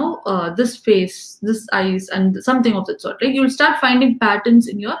this face, this eyes, and something of that sort. Like, you'll start finding patterns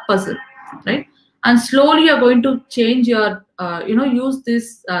in your puzzle, right? And slowly you're going to change your use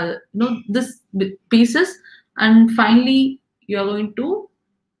this this pieces, and finally you're going to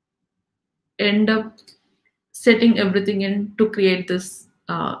end up setting everything in to create this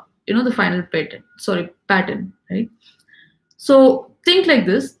the final pattern, right? So think like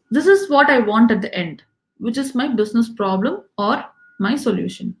this is what I want at the end, which is my business problem or my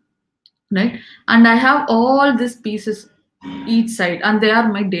solution, right? And I have all these pieces each side, and they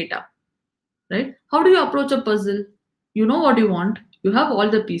are my data, right? How do you approach a puzzle? You know what you want, you have all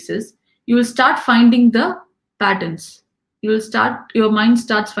the pieces, you will start finding the patterns. Your mind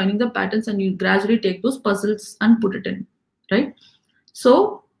starts finding the patterns, and you gradually take those puzzles and put it in, right?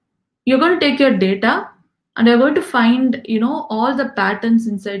 So you're going to take your data, and you're going to find all the patterns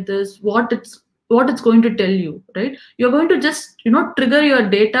inside this, what it's going to tell you, right? You're going to just trigger your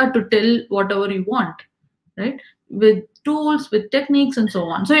data to tell whatever you want, right? With tools, with techniques, and so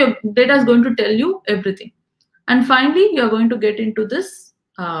on. So your data is going to tell you everything, and finally you're going to get into this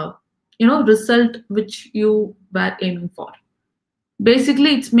result which you were aiming for.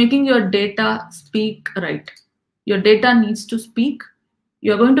 Basically, it's making your data speak, right? Your data needs to speak.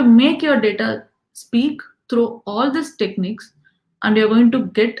 You're going to make your data speak through all these techniques, and you're going to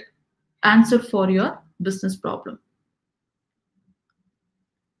get answer for your business problem.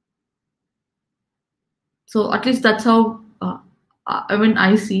 So at least that's how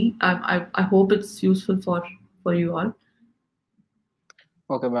I see. I hope it's useful for you all.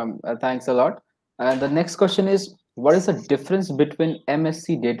 Okay, ma'am. Thanks a lot. And the next question is, what is the difference between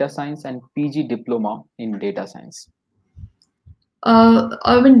MSc Data Science and PG Diploma in Data Science?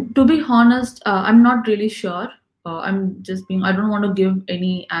 I mean, to be honest, I'm not really sure. I don't want to give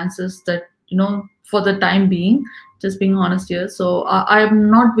any answers that, for the time being, just being honest here. So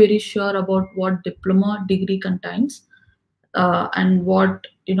I'm not very sure about what diploma degree contains and what,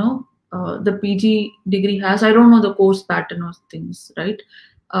 the PG degree has. I don't know the course pattern or things, right?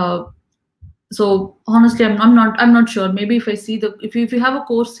 So honestly, I'm not sure. Maybe if I see if you have a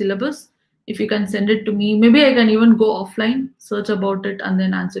course syllabus, if you can send it to me, maybe I can even go offline, search about it, and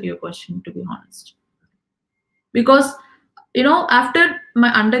then answer your question, to be honest. Because after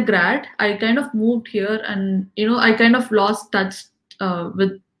my undergrad, I kind of moved here, and I kind of lost touch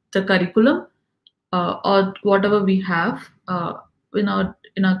with the curriculum or whatever we have in our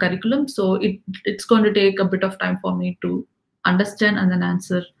curriculum. So it's going to take a bit of time for me to understand and then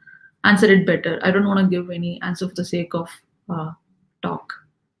answer it better. I don't want to give any answer for the sake of talk.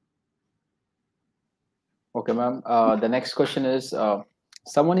 Okay, ma'am. The next question is,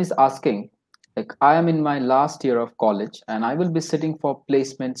 someone is asking, like, I am in my last year of college and I will be sitting for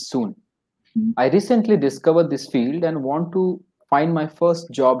placement soon. I recently discovered this field and want to find my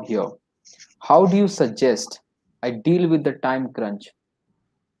first job here. How do you suggest I deal with the time crunch?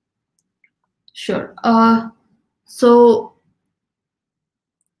 Sure. So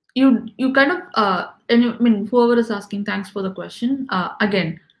you kind of and I mean, whoever is asking, thanks for the question.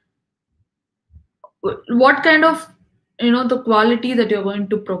 Again, what kind of the quality that you're going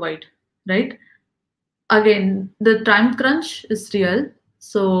to provide, right? Again, the time crunch is real,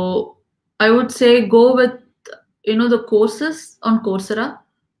 so I would say go with the courses on Coursera.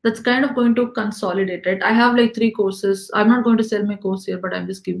 That's kind of going to consolidate it. I have like 3 courses. I'm not going to sell my course here, but I'm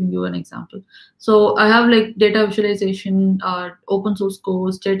just giving you an example. So I have like data visualization, open source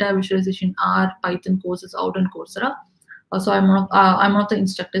course, data visualization R, Python courses out on Coursera. So I'm one of the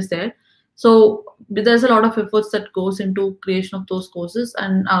instructors there. So there's a lot of efforts that goes into creation of those courses,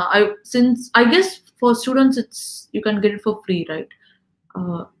 and I guess for students you can get it for free, right?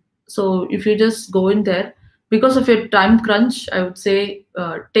 So if you just go in there, because of your time crunch, I would say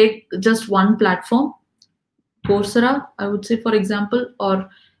take just one platform, Coursera, I would say, for example, or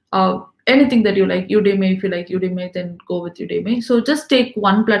anything that you like. Udemy, if you like Udemy, then go with Udemy. So just take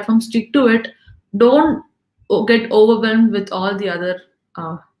one platform, stick to it. Don't get overwhelmed with all the other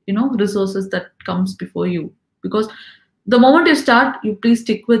resources that comes before you, because the moment you start, you please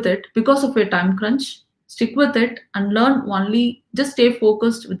stick with it. Because of your time crunch, stick with it and learn only. Just stay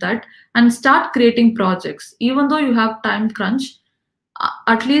focused with that and start creating projects. Even though you have time crunch,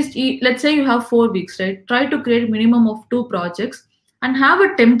 at least let's say you have 4 weeks, right? Try to create minimum of 2 projects and have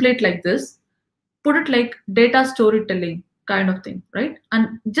a template like this. Put it like data storytelling kind of thing, right?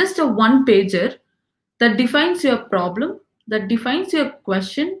 And just a one pager that defines your problem that defines your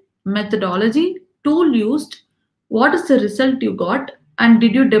question, methodology, tool used, what is the result you got, and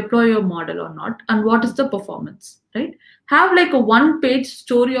did you deploy your model or not, and what is the performance, right? Have like a one page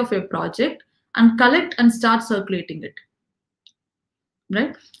story of your project and collect and start circulating it,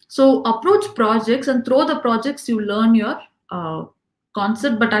 right? So approach projects and through the projects you learn your uh,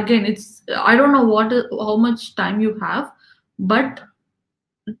 concept. But again, it's, I don't know how much time you have, but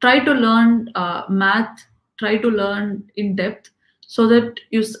try to learn math, try to learn in depth, so that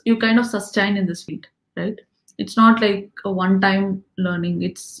you kind of sustain in this field, right? It's not like a one time learning.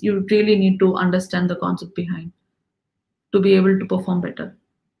 It's, you really need to understand the concept behind to be able to perform better.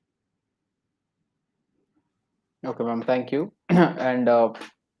 Okay, ma'am. Thank you. And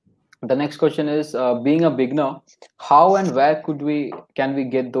the next question is, being a beginner, how and where can we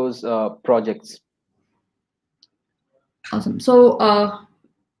get those projects? Awesome. So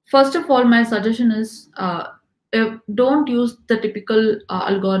first of all, my suggestion is, don't use the typical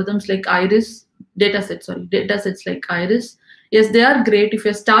algorithms like iris datasets. Sorry, datasets like iris. Yes, they are great. If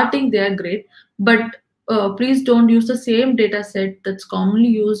you're starting, they are great. But please don't use the same dataset that's commonly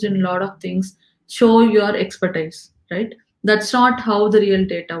used in a lot of things. Show your expertise, right? That's not how the real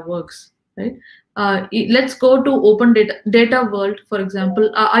data works, right? Let's go to open data world, for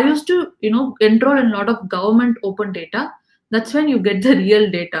example. I used to, enroll in a lot of government open data. That's when you get the real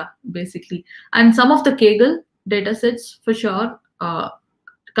data, basically. And some of the Kaggle data sets, for sure,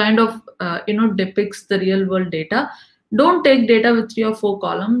 kind of depicts the real world data. Don't take data with 3 or 4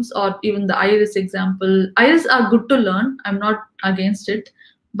 columns, or even the iris example. Iris are good to learn, I'm not against it,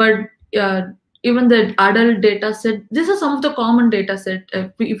 but uh, even the adult data set, these are some of the common data set.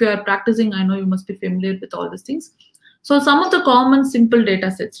 If you are practicing, I know you must be familiar with all these things. So some of the common simple data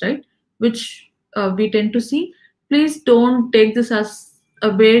sets, right, which we tend to see. Please don't take this as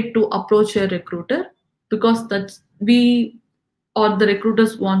a way to approach your recruiter, because that's we or the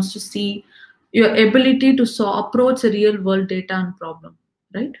recruiters wants to see your ability to approach a real world data and problem,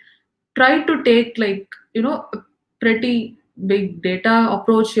 right? Try to take, like, a pretty big data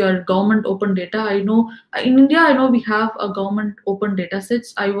approach your government open data. I know in India, I know we have a government open data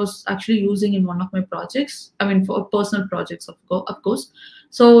sets. I was actually using in one of my projects, I mean, for personal projects, of course.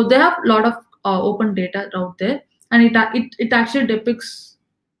 So they have a lot of open data out there, and it actually depicts,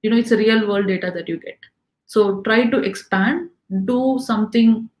 it's a real world data that you get. So try to expand, do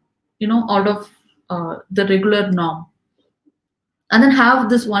something, out of the regular norm, and then have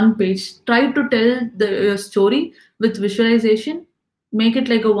this one page. Try to tell your story with visualization. Make it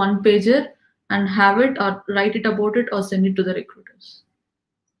like a one pager, and have it, or write it about it, or send it to the recruiters.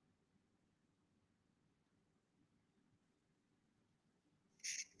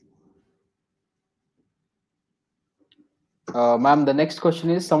 Ma'am, the next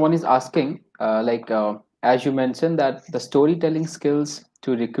question is, someone is asking, as you mentioned that the storytelling skills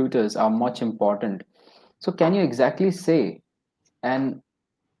to recruiters are much important. So can you exactly say and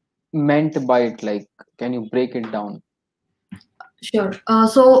meant by it? Like, can you break it down? Sure.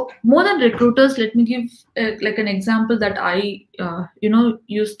 So more than recruiters, let me give like an example that I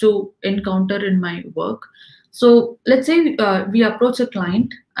used to encounter in my work. So let's say we approach a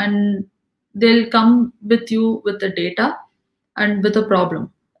client, and they'll come with you with the data and with a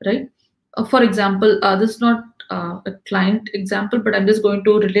problem, right? For example, this is not a client example, but I'm just going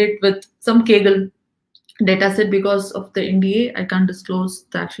to relate with some Kaggle dataset. Because of the NDA, I can't disclose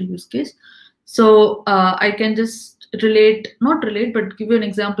the actual use case. So I can just not relate, but give you an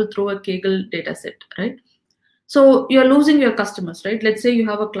example through a Kaggle dataset, right? So you're losing your customers, right? Let's say you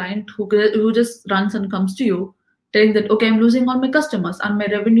have a client who just runs and comes to you telling that, okay, I'm losing all my customers and my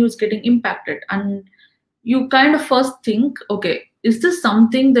revenue is getting impacted. And you kind of first think, okay, is this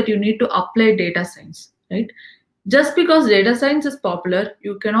something that you need to apply data science, right? Just because data science is popular,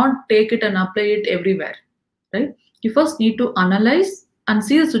 you cannot take it and apply it everywhere, right? You first need to analyze and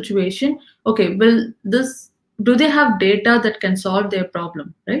see the situation. Okay, well, this, do they have data that can solve their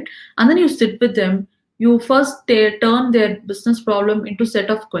problem, right? And then you sit with them. You first turn their business problem into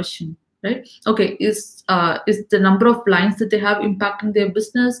set of question, right? Okay, is the number of lines that they have impacting their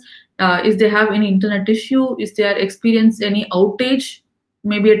business? Is they have any internet issue? Is they experience any outage?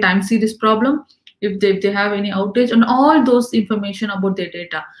 Maybe a time series problem. If they have any outage, and all those information about their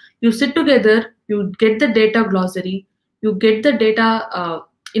data, you sit together, you get the data glossary, you get the data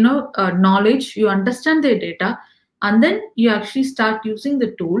knowledge, you understand their data, and then you actually start using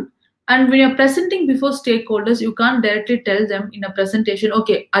the tool. And when you're presenting before stakeholders, you can't directly tell them in a presentation,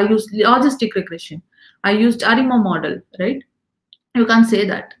 okay, I used logistic regression, I used arima model, right? You can't say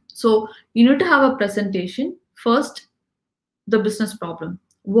that. So you need to have a presentation first. The business problem,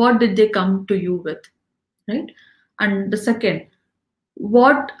 what did they come to you with, right? And the second,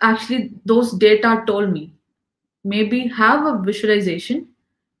 what actually those data told me. Maybe have a visualization.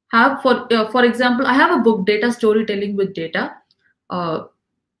 Have for example, I have a book, Data Storytelling with Data. Uh,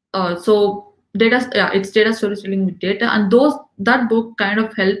 so data, yeah, it's data storytelling with data, and those that book kind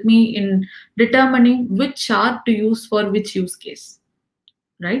of helped me in determining which chart to use for which use case,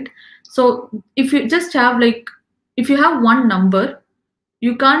 right? So if you just have like, if you have one number,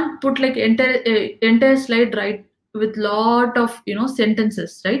 you can't put like entire slide, right, with lot of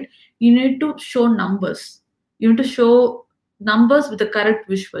sentences, right? You need to show numbers. You need to show numbers with the correct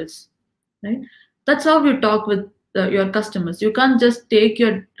visuals, right? That's how you talk with your customers. You can't just take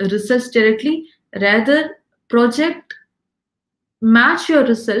your results directly, rather project match your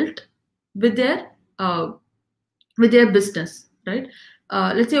result with their uh, business, right?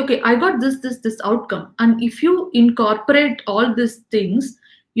 Let's say, okay, I got this outcome, and if you incorporate all these things,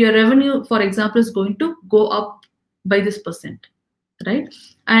 your revenue, for example, is going to go up by this percent, right?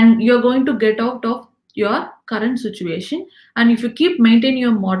 And you're going to get out of your current situation, and if you keep maintaining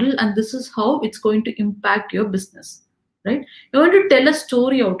your model, and this is how it's going to impact your business, right? You're going to tell a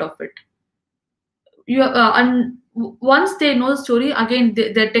story out of it. Once they know the story, again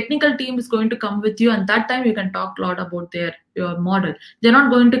their technical team is going to come with you, and that time you can talk a lot about your model. They're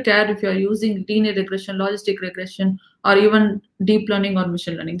not going to care if you're using linear regression, logistic regression, or even deep learning or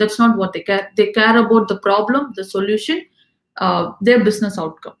machine learning. That's not what they care. They care about the problem, the solution, their business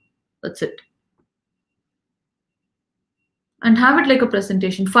outcome. That's it. And have it like a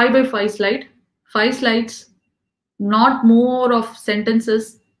presentation, 5 by 5 slide, 5 slides, not more of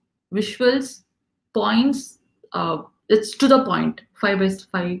sentences, visuals, points. It's to the point. 5 by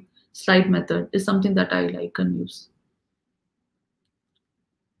 5 slide method is something that I like and use.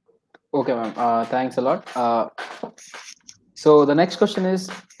 Okay, ma'am. Thanks a lot. So the next question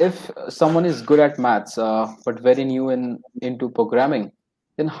is, if someone is good at maths but very new into programming,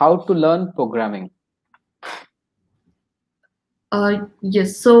 then how to learn programming?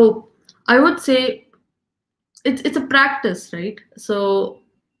 Yes. So I would say it's a practice, right? So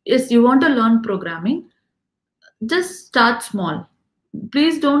yes, you want to learn programming, just start small.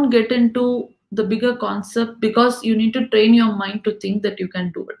 Please don't get into the bigger concept, because you need to train your mind to think that you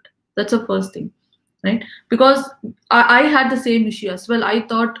can do it. That's the first thing, right? Because I had the same issue as well. I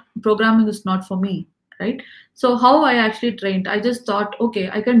thought programming is not for me, right? So how I actually trained, I just thought, okay,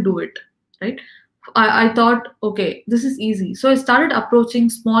 I can do it, right? I thought, okay, this is easy. So I started approaching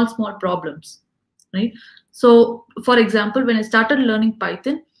small problems, right? So for example, when I started learning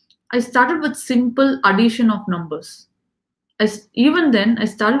Python, I started with simple addition of numbers. Even then, I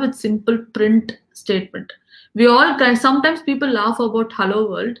started with simple print statement. We all sometimes people laugh about hello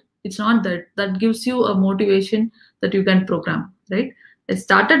world. It's not that gives you a motivation that you can program, right? I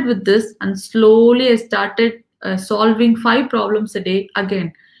started with this, and slowly I started solving 5 problems a day.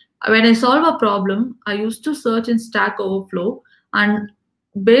 Again, when I solve a problem, I used to search in Stack Overflow, and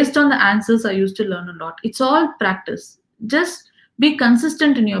based on the answers, I used to learn a lot. It's all practice. Just be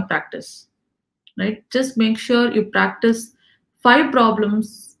consistent in your practice, right? Just make sure you practice 5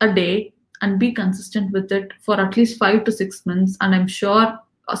 problems a day and be consistent with it for at least 5 to 6 months, and I'm sure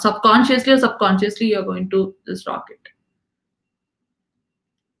subconsciously or subconsciously you're going to just rock it.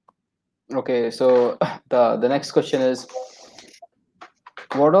 Okay, so the next question is,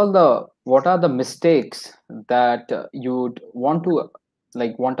 what are the mistakes that you'd want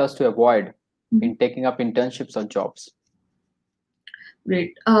us to avoid in taking up internships or jobs?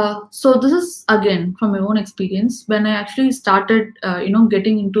 Great. So this is again from my own experience. When I actually started,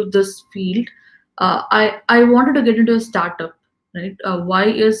 getting into this field, I wanted to get into a startup, right? Why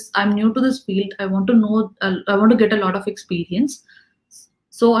is I'm new to this field? I want to know. I want to get a lot of experience.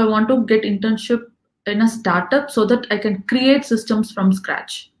 So I want to get internship in a startup so that I can create systems from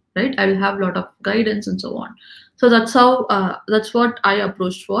scratch, right? I will have a lot of guidance and so on. So that's how that's what I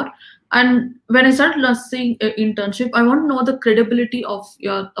approached for. And when I started seeing internship, I want to know the credibility of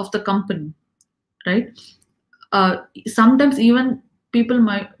the company, right? Sometimes even people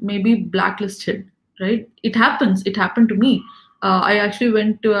may be blacklisted, right? It happens. It happened to me. I actually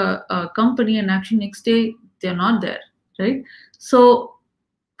went to a company, and actually next day they're not there, right? So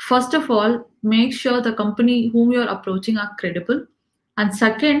first of all, make sure the company whom you're approaching are credible. And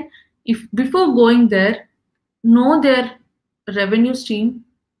second, if before going there, know their revenue stream,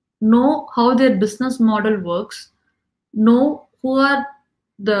 know how their business model works, know who are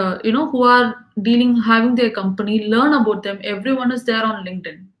who are having their company, learn about them. Everyone is there on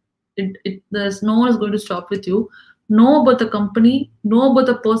LinkedIn. There's no one is going to stop with you. Know about the company, know about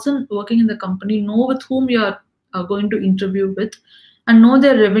the person working in the company, know with whom you are going to interview with, and know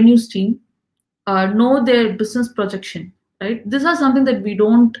their revenue stream. know their business projection, right? These are something that we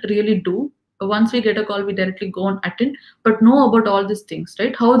don't really do. Once we get a call, we directly go and attend, but know about all these things,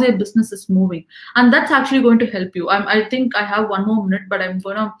 right? How their business is moving, and that's actually going to help you. I think I have 1 more minute, but I'm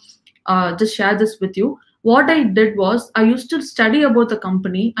gonna just share this with you. What I did was I used to study about the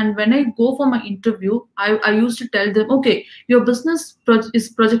company, and when I go for my interview, I used to tell them, okay, your business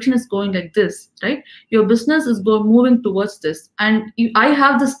projection is going like this, right? Your business is going moving towards this, and I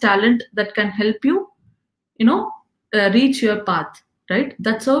have this talent that can help you, you know, reach your path, right?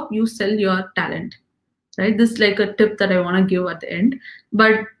 That's how you sell your talent, right? This is like a tip that I want to give at the end.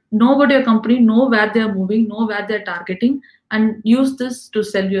 But know about your company, know where they are moving, know where they're targeting, and use this to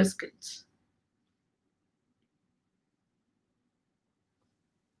sell your skills.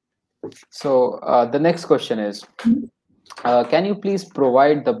 So the next question is, can you please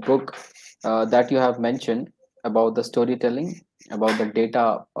provide the book that you have mentioned about the storytelling, about the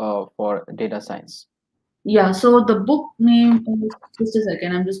data for data science? Yeah, so the book name is, just a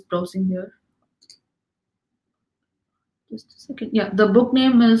second, I'm just browsing here. Just a second. Yeah, the book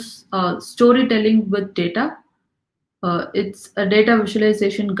name is Storytelling with Data. It's a data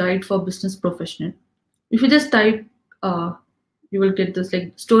visualization guide for business professional. If you just type, uh, you will get this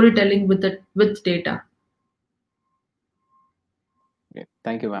like storytelling with data. Okay,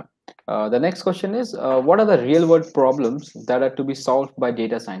 thank you, ma'am. The next question is, what are the real world problems that are to be solved by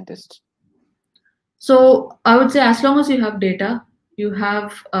data scientists? So I would say as long as you have data, you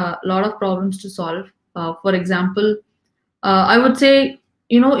have a lot of problems to solve. For example, I would say,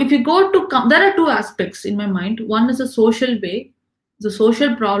 if you go to there are two aspects in my mind. One is a social way, the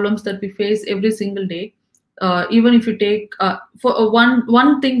social problems that we face every single day. Even if you take for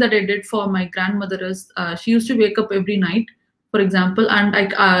one thing that I did for my grandmother is she used to wake up every night, for example,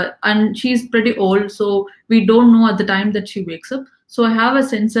 and she's pretty old, so we don't know at the time that she wakes up. So I have a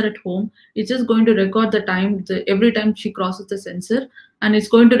sensor at home. It's just going to record the time, every time she crosses the sensor, and it's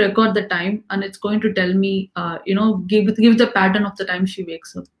going to record the time, and it's going to tell me, give the pattern of the time she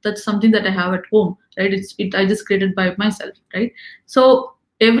wakes up. That's something that I have at home, right? I just created by myself, right? So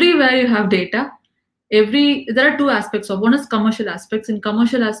everywhere you have data, there are two aspects of, one is commercial aspects. In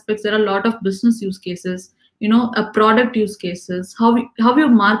commercial aspects, there are a lot of business use cases, a product use cases, how you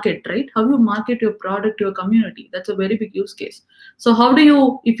market, right? How you market your product to your community, that's a very big use case. So how do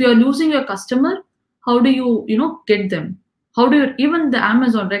you, if you're losing your customer, how do you, get them? How do you, even the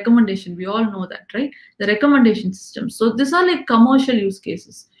Amazon recommendation, we all know that, right? The recommendation system. So these are like commercial use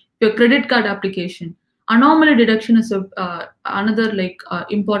cases. Your credit card application, anomaly detection is another like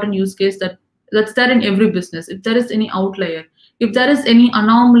important use case that's there in every business. If there is any outlier, if there is any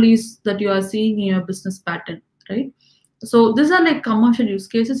anomalies that you are seeing in your business pattern, right? So these are like commercial use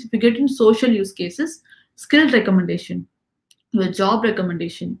cases. If you get in social use cases, skill recommendation, your job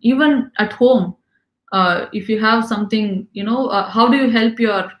recommendation, even at home, if you have something, how do you help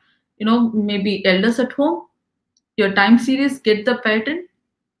your, maybe elders at home, your time series, get the pattern,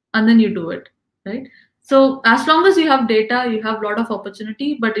 and then you do it, right? So as long as you have data, you have a lot of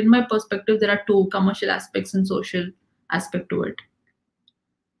opportunity. But in my perspective, there are two, commercial aspects and social aspect to it.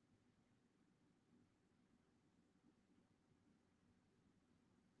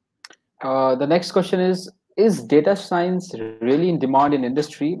 The next question is data science really in demand in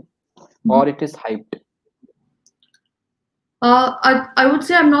industry, or Mhm. it is hyped? I would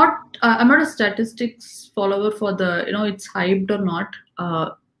say I'm not a statistics follower for the, it's hyped or not.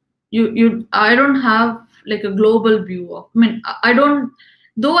 I don't have like a global view of, I mean, I don't,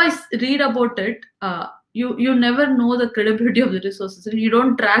 though read about it, you never know the credibility of the resources. You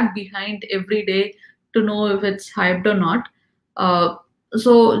don't track behind every day to know if it's hyped or not.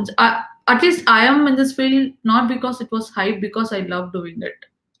 At least I am in this field not because it was hyped, because I love doing it,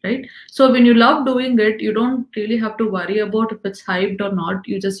 right? So when you love doing it, you don't really have to worry about if it's hyped or not.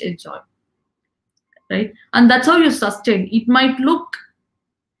 You just enjoy, right? And that's how you sustain. It might look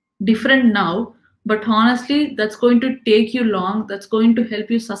different now, but honestly, that's going to take you long. That's going to help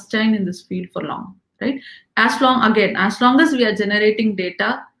you sustain in this field for long, right? As long as we are generating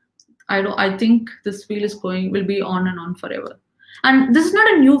data, I think this field will be on and on forever. And this is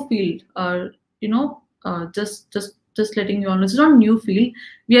not a new field. Just letting you on, it's not a new field.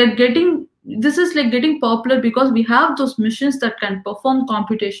 We are getting, this is like getting popular because we have those machines that can perform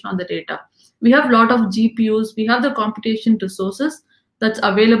computation on the data. We have a lot of GPUs. We have the computation resources that's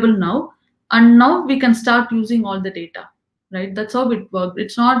available now, and now we can start using all the data, right? That's how it works.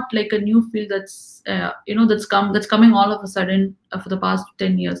 It's not like a new field that's coming all of a sudden for the past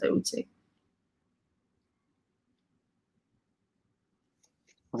 10 years, I would say.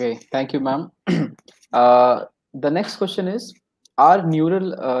 Okay, thank you, ma'am. uh, the next question is, are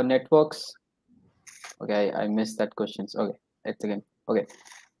neural networks Okay, I missed that questions. Okay, it's again. Okay.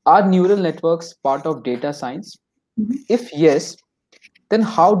 Are neural networks part of data science? Mhm. If yes, then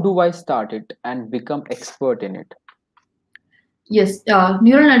how do I start it and become expert in it? Yes,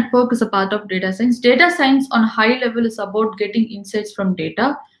 neural network is a part of data science. Data science on a high level is about getting insights from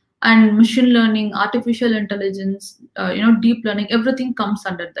data, and machine learning, artificial intelligence, deep learning, everything comes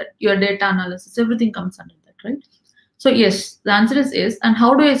under that. Your data analysis, everything comes under that, right? So yes, the answer is yes. And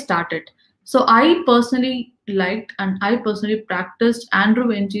how do I start it? So I personally liked and I personally practiced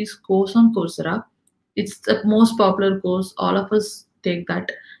Andrew Ng's course on Coursera. It's the most popular course. All of us take that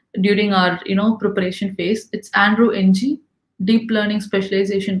during our preparation phase. It's Andrew Ng deep learning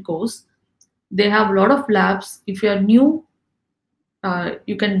specialization course. They have a lot of labs. If you are new,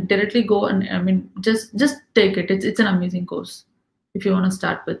 you can directly go and just take it. It's an amazing course if you want to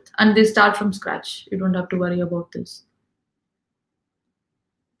start with, and they start from scratch. You don't have to worry about this.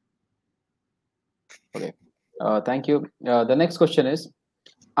 Okay. Thank you. The next question is,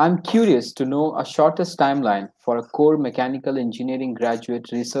 I'm curious to know a shortest timeline for a core mechanical engineering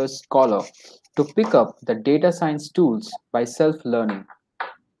graduate research scholar to pick up the data science tools by self learning.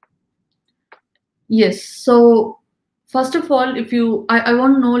 Yes. So first of all, if you, I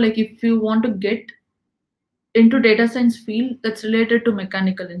want to know like if you want to get into data science field that's related to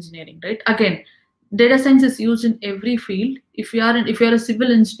mechanical engineering, right? Again, data science is used in every field. If you are a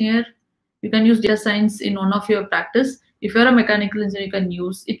civil engineer, you can use data science in one of your practice. If you're a mechanical engineer, you can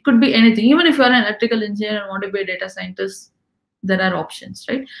use it. Could be anything. Even if you're an electrical engineer and want to be a data scientist, there are options,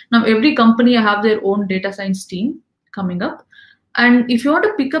 right? Now every company have their own data science team coming up, and if you want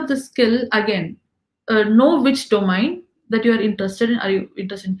to pick up the skill again, know which domain that you are interested in. Are you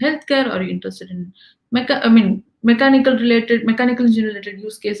interested in healthcare? Are you interested in mechanical engineering related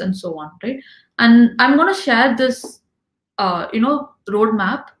use case and so on, right? And I'm going to share this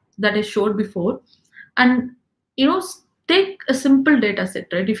roadmap that I showed before, and take a simple data set,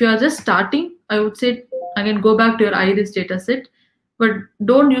 right? If you are just starting, I would say again go back to your iris data set, but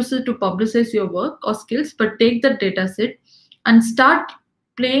don't use it to publicize your work or skills, but take that data set and start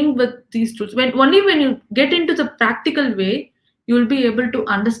playing with these tools. When you get into the practical way, you will be able to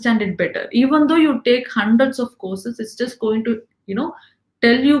understand it better. Even though you take hundreds of courses, it's just going to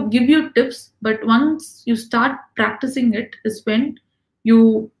give you tips, but once you start practicing it is when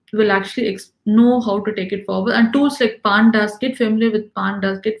you will actually know how to take it forward. And tools like pandas, get familiar with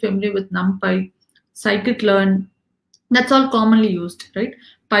pandas, get familiar with numpy, scikit-learn, that's all commonly used, right?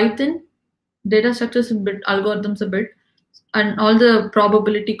 Python, data structures a bit, algorithms a bit, and all the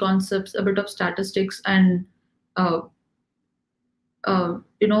probability concepts, a bit of statistics, and uh,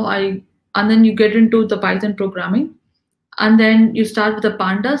 I and then you get into the Python programming, and then you start with the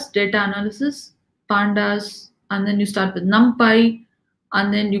pandas data analysis, pandas, and then you start with numpy,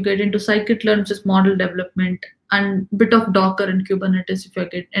 and then you get into scikit-learn, which is model development, and bit of Docker and Kubernetes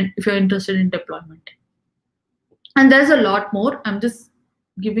if you're interested in deployment. And there's a lot more. I'm just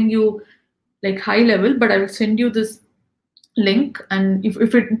giving you like high level, but I will send you this link, and if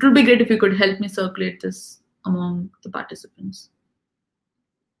it would be great if you could help me circulate this among the participants.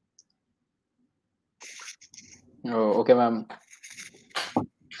 Oh, okay, ma'am.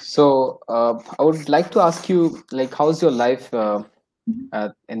 So I would like to ask you, like, how's your life in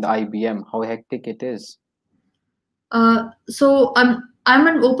the IBM? How hectic it is? So I'm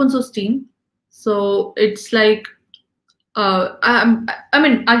an open source team, so it's like I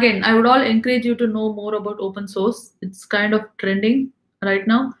mean, again, I would all encourage you to know more about open source. It's kind of trending right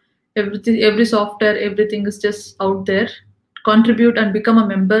now. Every software, everything is just out there. Contribute and become a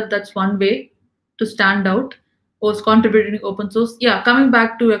member. That's one way to stand out. Was contributing to open source. Yeah, coming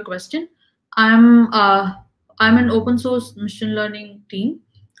back to your question, I'm uh, I'm an open source machine learning team.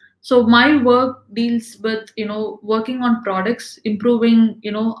 So my work deals with working on products, improving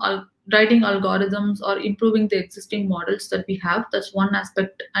writing algorithms or improving the existing models that we have. That's one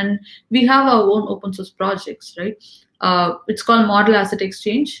aspect, and we have our own open source projects, right? It's called model asset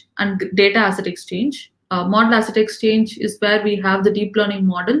exchange and data asset exchange. Model asset exchange is where we have the deep learning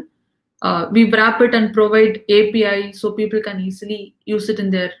model. We wrap it and provide API so people can easily use it in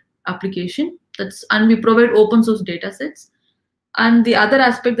their application. And we provide open source data sets. And the other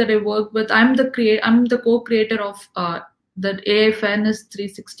aspect that I work with, I'm the co-creator of that AI Fairness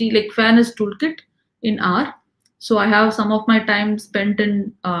 360, like Fairness Toolkit in R. So I have some of my time spent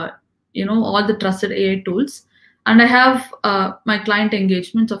in all the trusted AI tools, and I have my client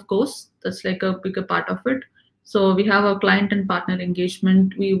engagements, of course. That's like a bigger part of it. So we have a client and partner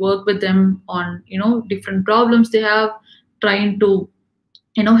engagement. We work with them on different problems they have, trying to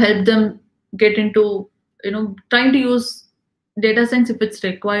help them get into trying to use data science if it's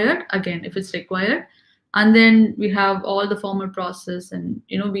required, again if it's required, And then we have all the formal process, and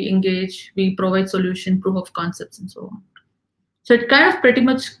we engage, we provide solution, proof of concepts, and so on. So it kind of pretty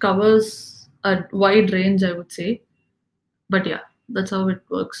much covers a wide range, I would say. But yeah, that's how it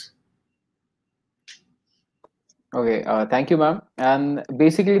works. Okay, thank you, ma'am. And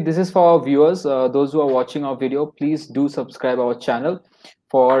basically, this is for our viewers, those who are watching our video. Please do subscribe our channel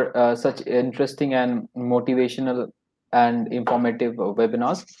for such interesting and motivational and informative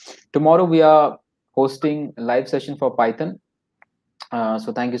webinars. Tomorrow we are hosting a live session for Python.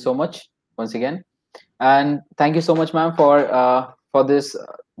 So thank you so much once again, and thank you so much, ma'am, for this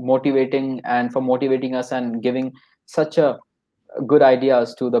motivating and for motivating us and giving such a good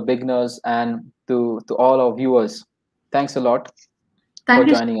ideas to the beginners and to all our viewers. Thanks a lot for Thank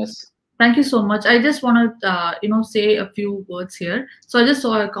you. joining us. Thank you so much. I just want to, say a few words here. So I just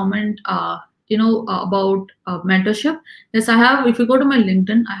saw a comment, about mentorship. Yes, I have. If you go to my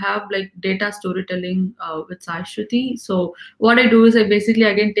LinkedIn, I have like data storytelling with SaiShruthi. So what I do is I basically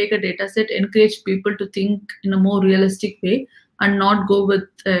again take a data set, encourage people to think in a more realistic way, and not go with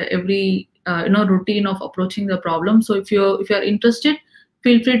every routine of approaching the problem. So if you're interested,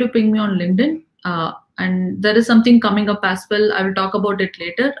 feel free to ping me on LinkedIn. And there is something coming up as well. I will talk about it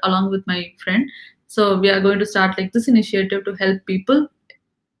later along with my friend. So we are going to start like this initiative to help people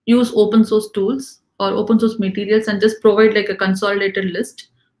use open source tools or open source materials, and just provide like a consolidated list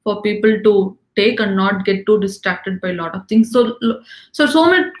for people to take and not get too distracted by a lot of things. So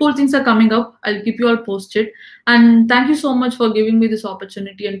many cool things are coming up. I'll keep you all posted. And thank you so much for giving me this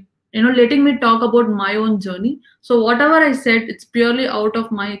opportunity and letting me talk about my own journey. So whatever I said, it's purely out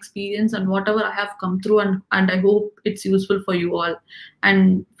of my experience and whatever I have come through, and I hope it's useful for you all.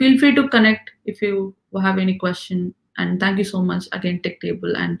 And feel free to connect if you have any question. And thank you so much again, Tech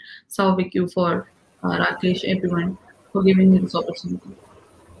Table and Sauvik, you for Rakesh, everyone, for giving me this opportunity.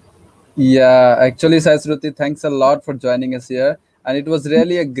 Yeah, actually, SaiShruthi, thanks a lot for joining us here. And it was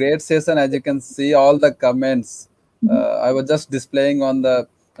really a great session. As you can see, all the comments I was just displaying on the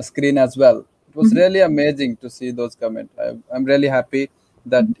screen as well. It was really amazing to see those comments. I'm really happy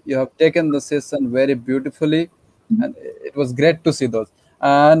that you have taken the session very beautifully, and it was great to see those.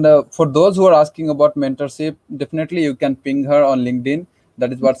 And for those who are asking about mentorship, definitely you can ping her on LinkedIn.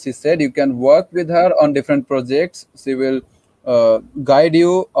 That is what she said. You can work with her on different projects. She will guide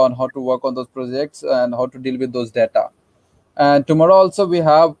you on how to work on those projects and how to deal with those data. And tomorrow also we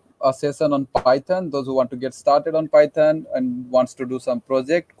have a session on Python. Those who want to get started on Python and wants to do some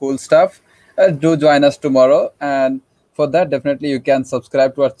project, cool stuff, do join us tomorrow. And for that, definitely you can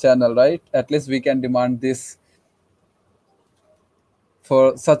subscribe to our channel, right? At least we can demand this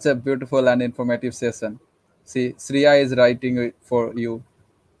for such a beautiful and informative session. See, Sriya is writing for you.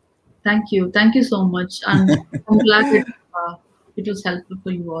 Thank you. Thank you so much. And I'm glad it was helpful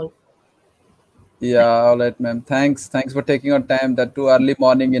for you all. Yeah, all right, ma'am. Thanks for taking your time. That too early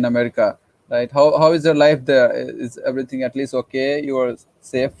morning in America, right? How is your life there? Is everything at least okay? You are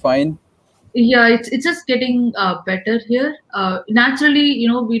safe, fine? Yeah, it's just getting better here. Naturally,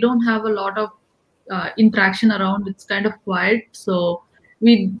 we don't have a lot of interaction around. It's kind of quiet, so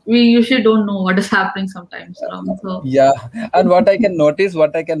we usually don't know what is happening sometimes around. So Yeah, and what I can notice,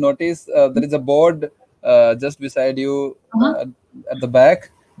 there is a board just beside you at the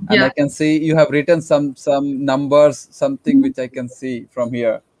back, and yeah, I can see you have written some numbers, something which I can see from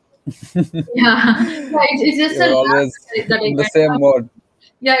here. yeah, yeah. It's just a You're lab always that I in the kind same of. mode.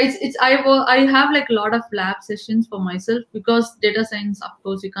 Yeah, I have like a lot of lab sessions for myself, because data science, of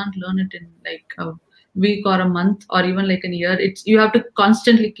course, you can't learn it in like a week or a month or even like a year. It's you have to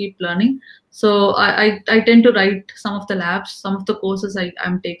constantly keep learning. So I tend to write some of the labs, some of the courses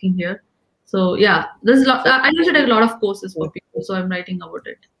I'm taking here. So yeah, there's a lot. So, I usually take a lot of courses for people, so I'm writing about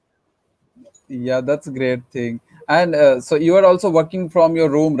it. yeah, that's a great thing. And so you are also working from your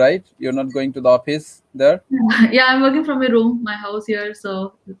room, right? You're not going to the office there? Yeah, I'm working from my room, my house here.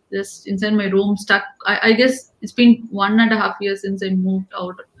 So just inside my room, stuck. I guess it's been 1.5 years since I moved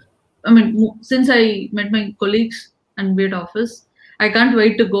out. I mean, since I met my colleagues and we're at office, I can't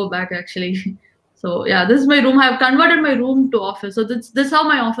wait to go back actually. So yeah, this is my room. I have converted my room to office. So this is how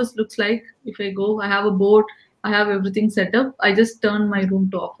my office looks like. If I go, I have a board, I have everything set up. I just turn my room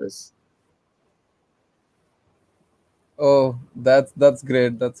to office. Oh, that's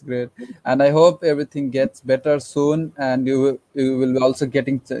great. That's great. And I hope everything gets better soon, and you will also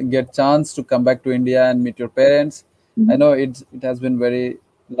get chance to come back to India and meet your parents. I know it has been very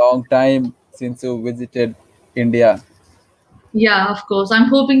long time since you visited India. Yeah, of course. I'm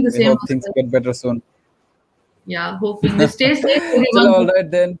hoping the We same hope as things well. get better soon. Yeah, hoping they stay safe, Chalo, everyone. all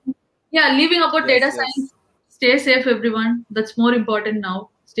right then. Yeah, leaving about Yes, data yes. science. Stay safe, everyone. That's more important now.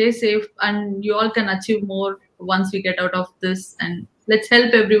 stay safe, and you all can achieve more once we get out of this. And let's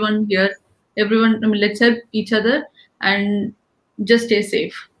help everyone here. Everyone, I mean, let's help each other and just stay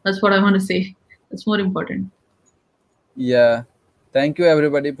safe. That's what I want to say. That's more important. Yeah. Thank you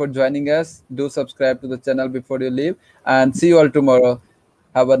everybody for joining us. Do subscribe to the channel before you leave, and see you all tomorrow.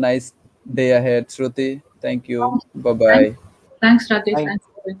 Have a nice day ahead, Shruti. Thank you. Bye Thanks, bye. thanks Rakesh. Thank, Thanks.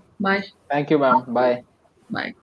 Bye. thank you, ma'am. Bye. Bye.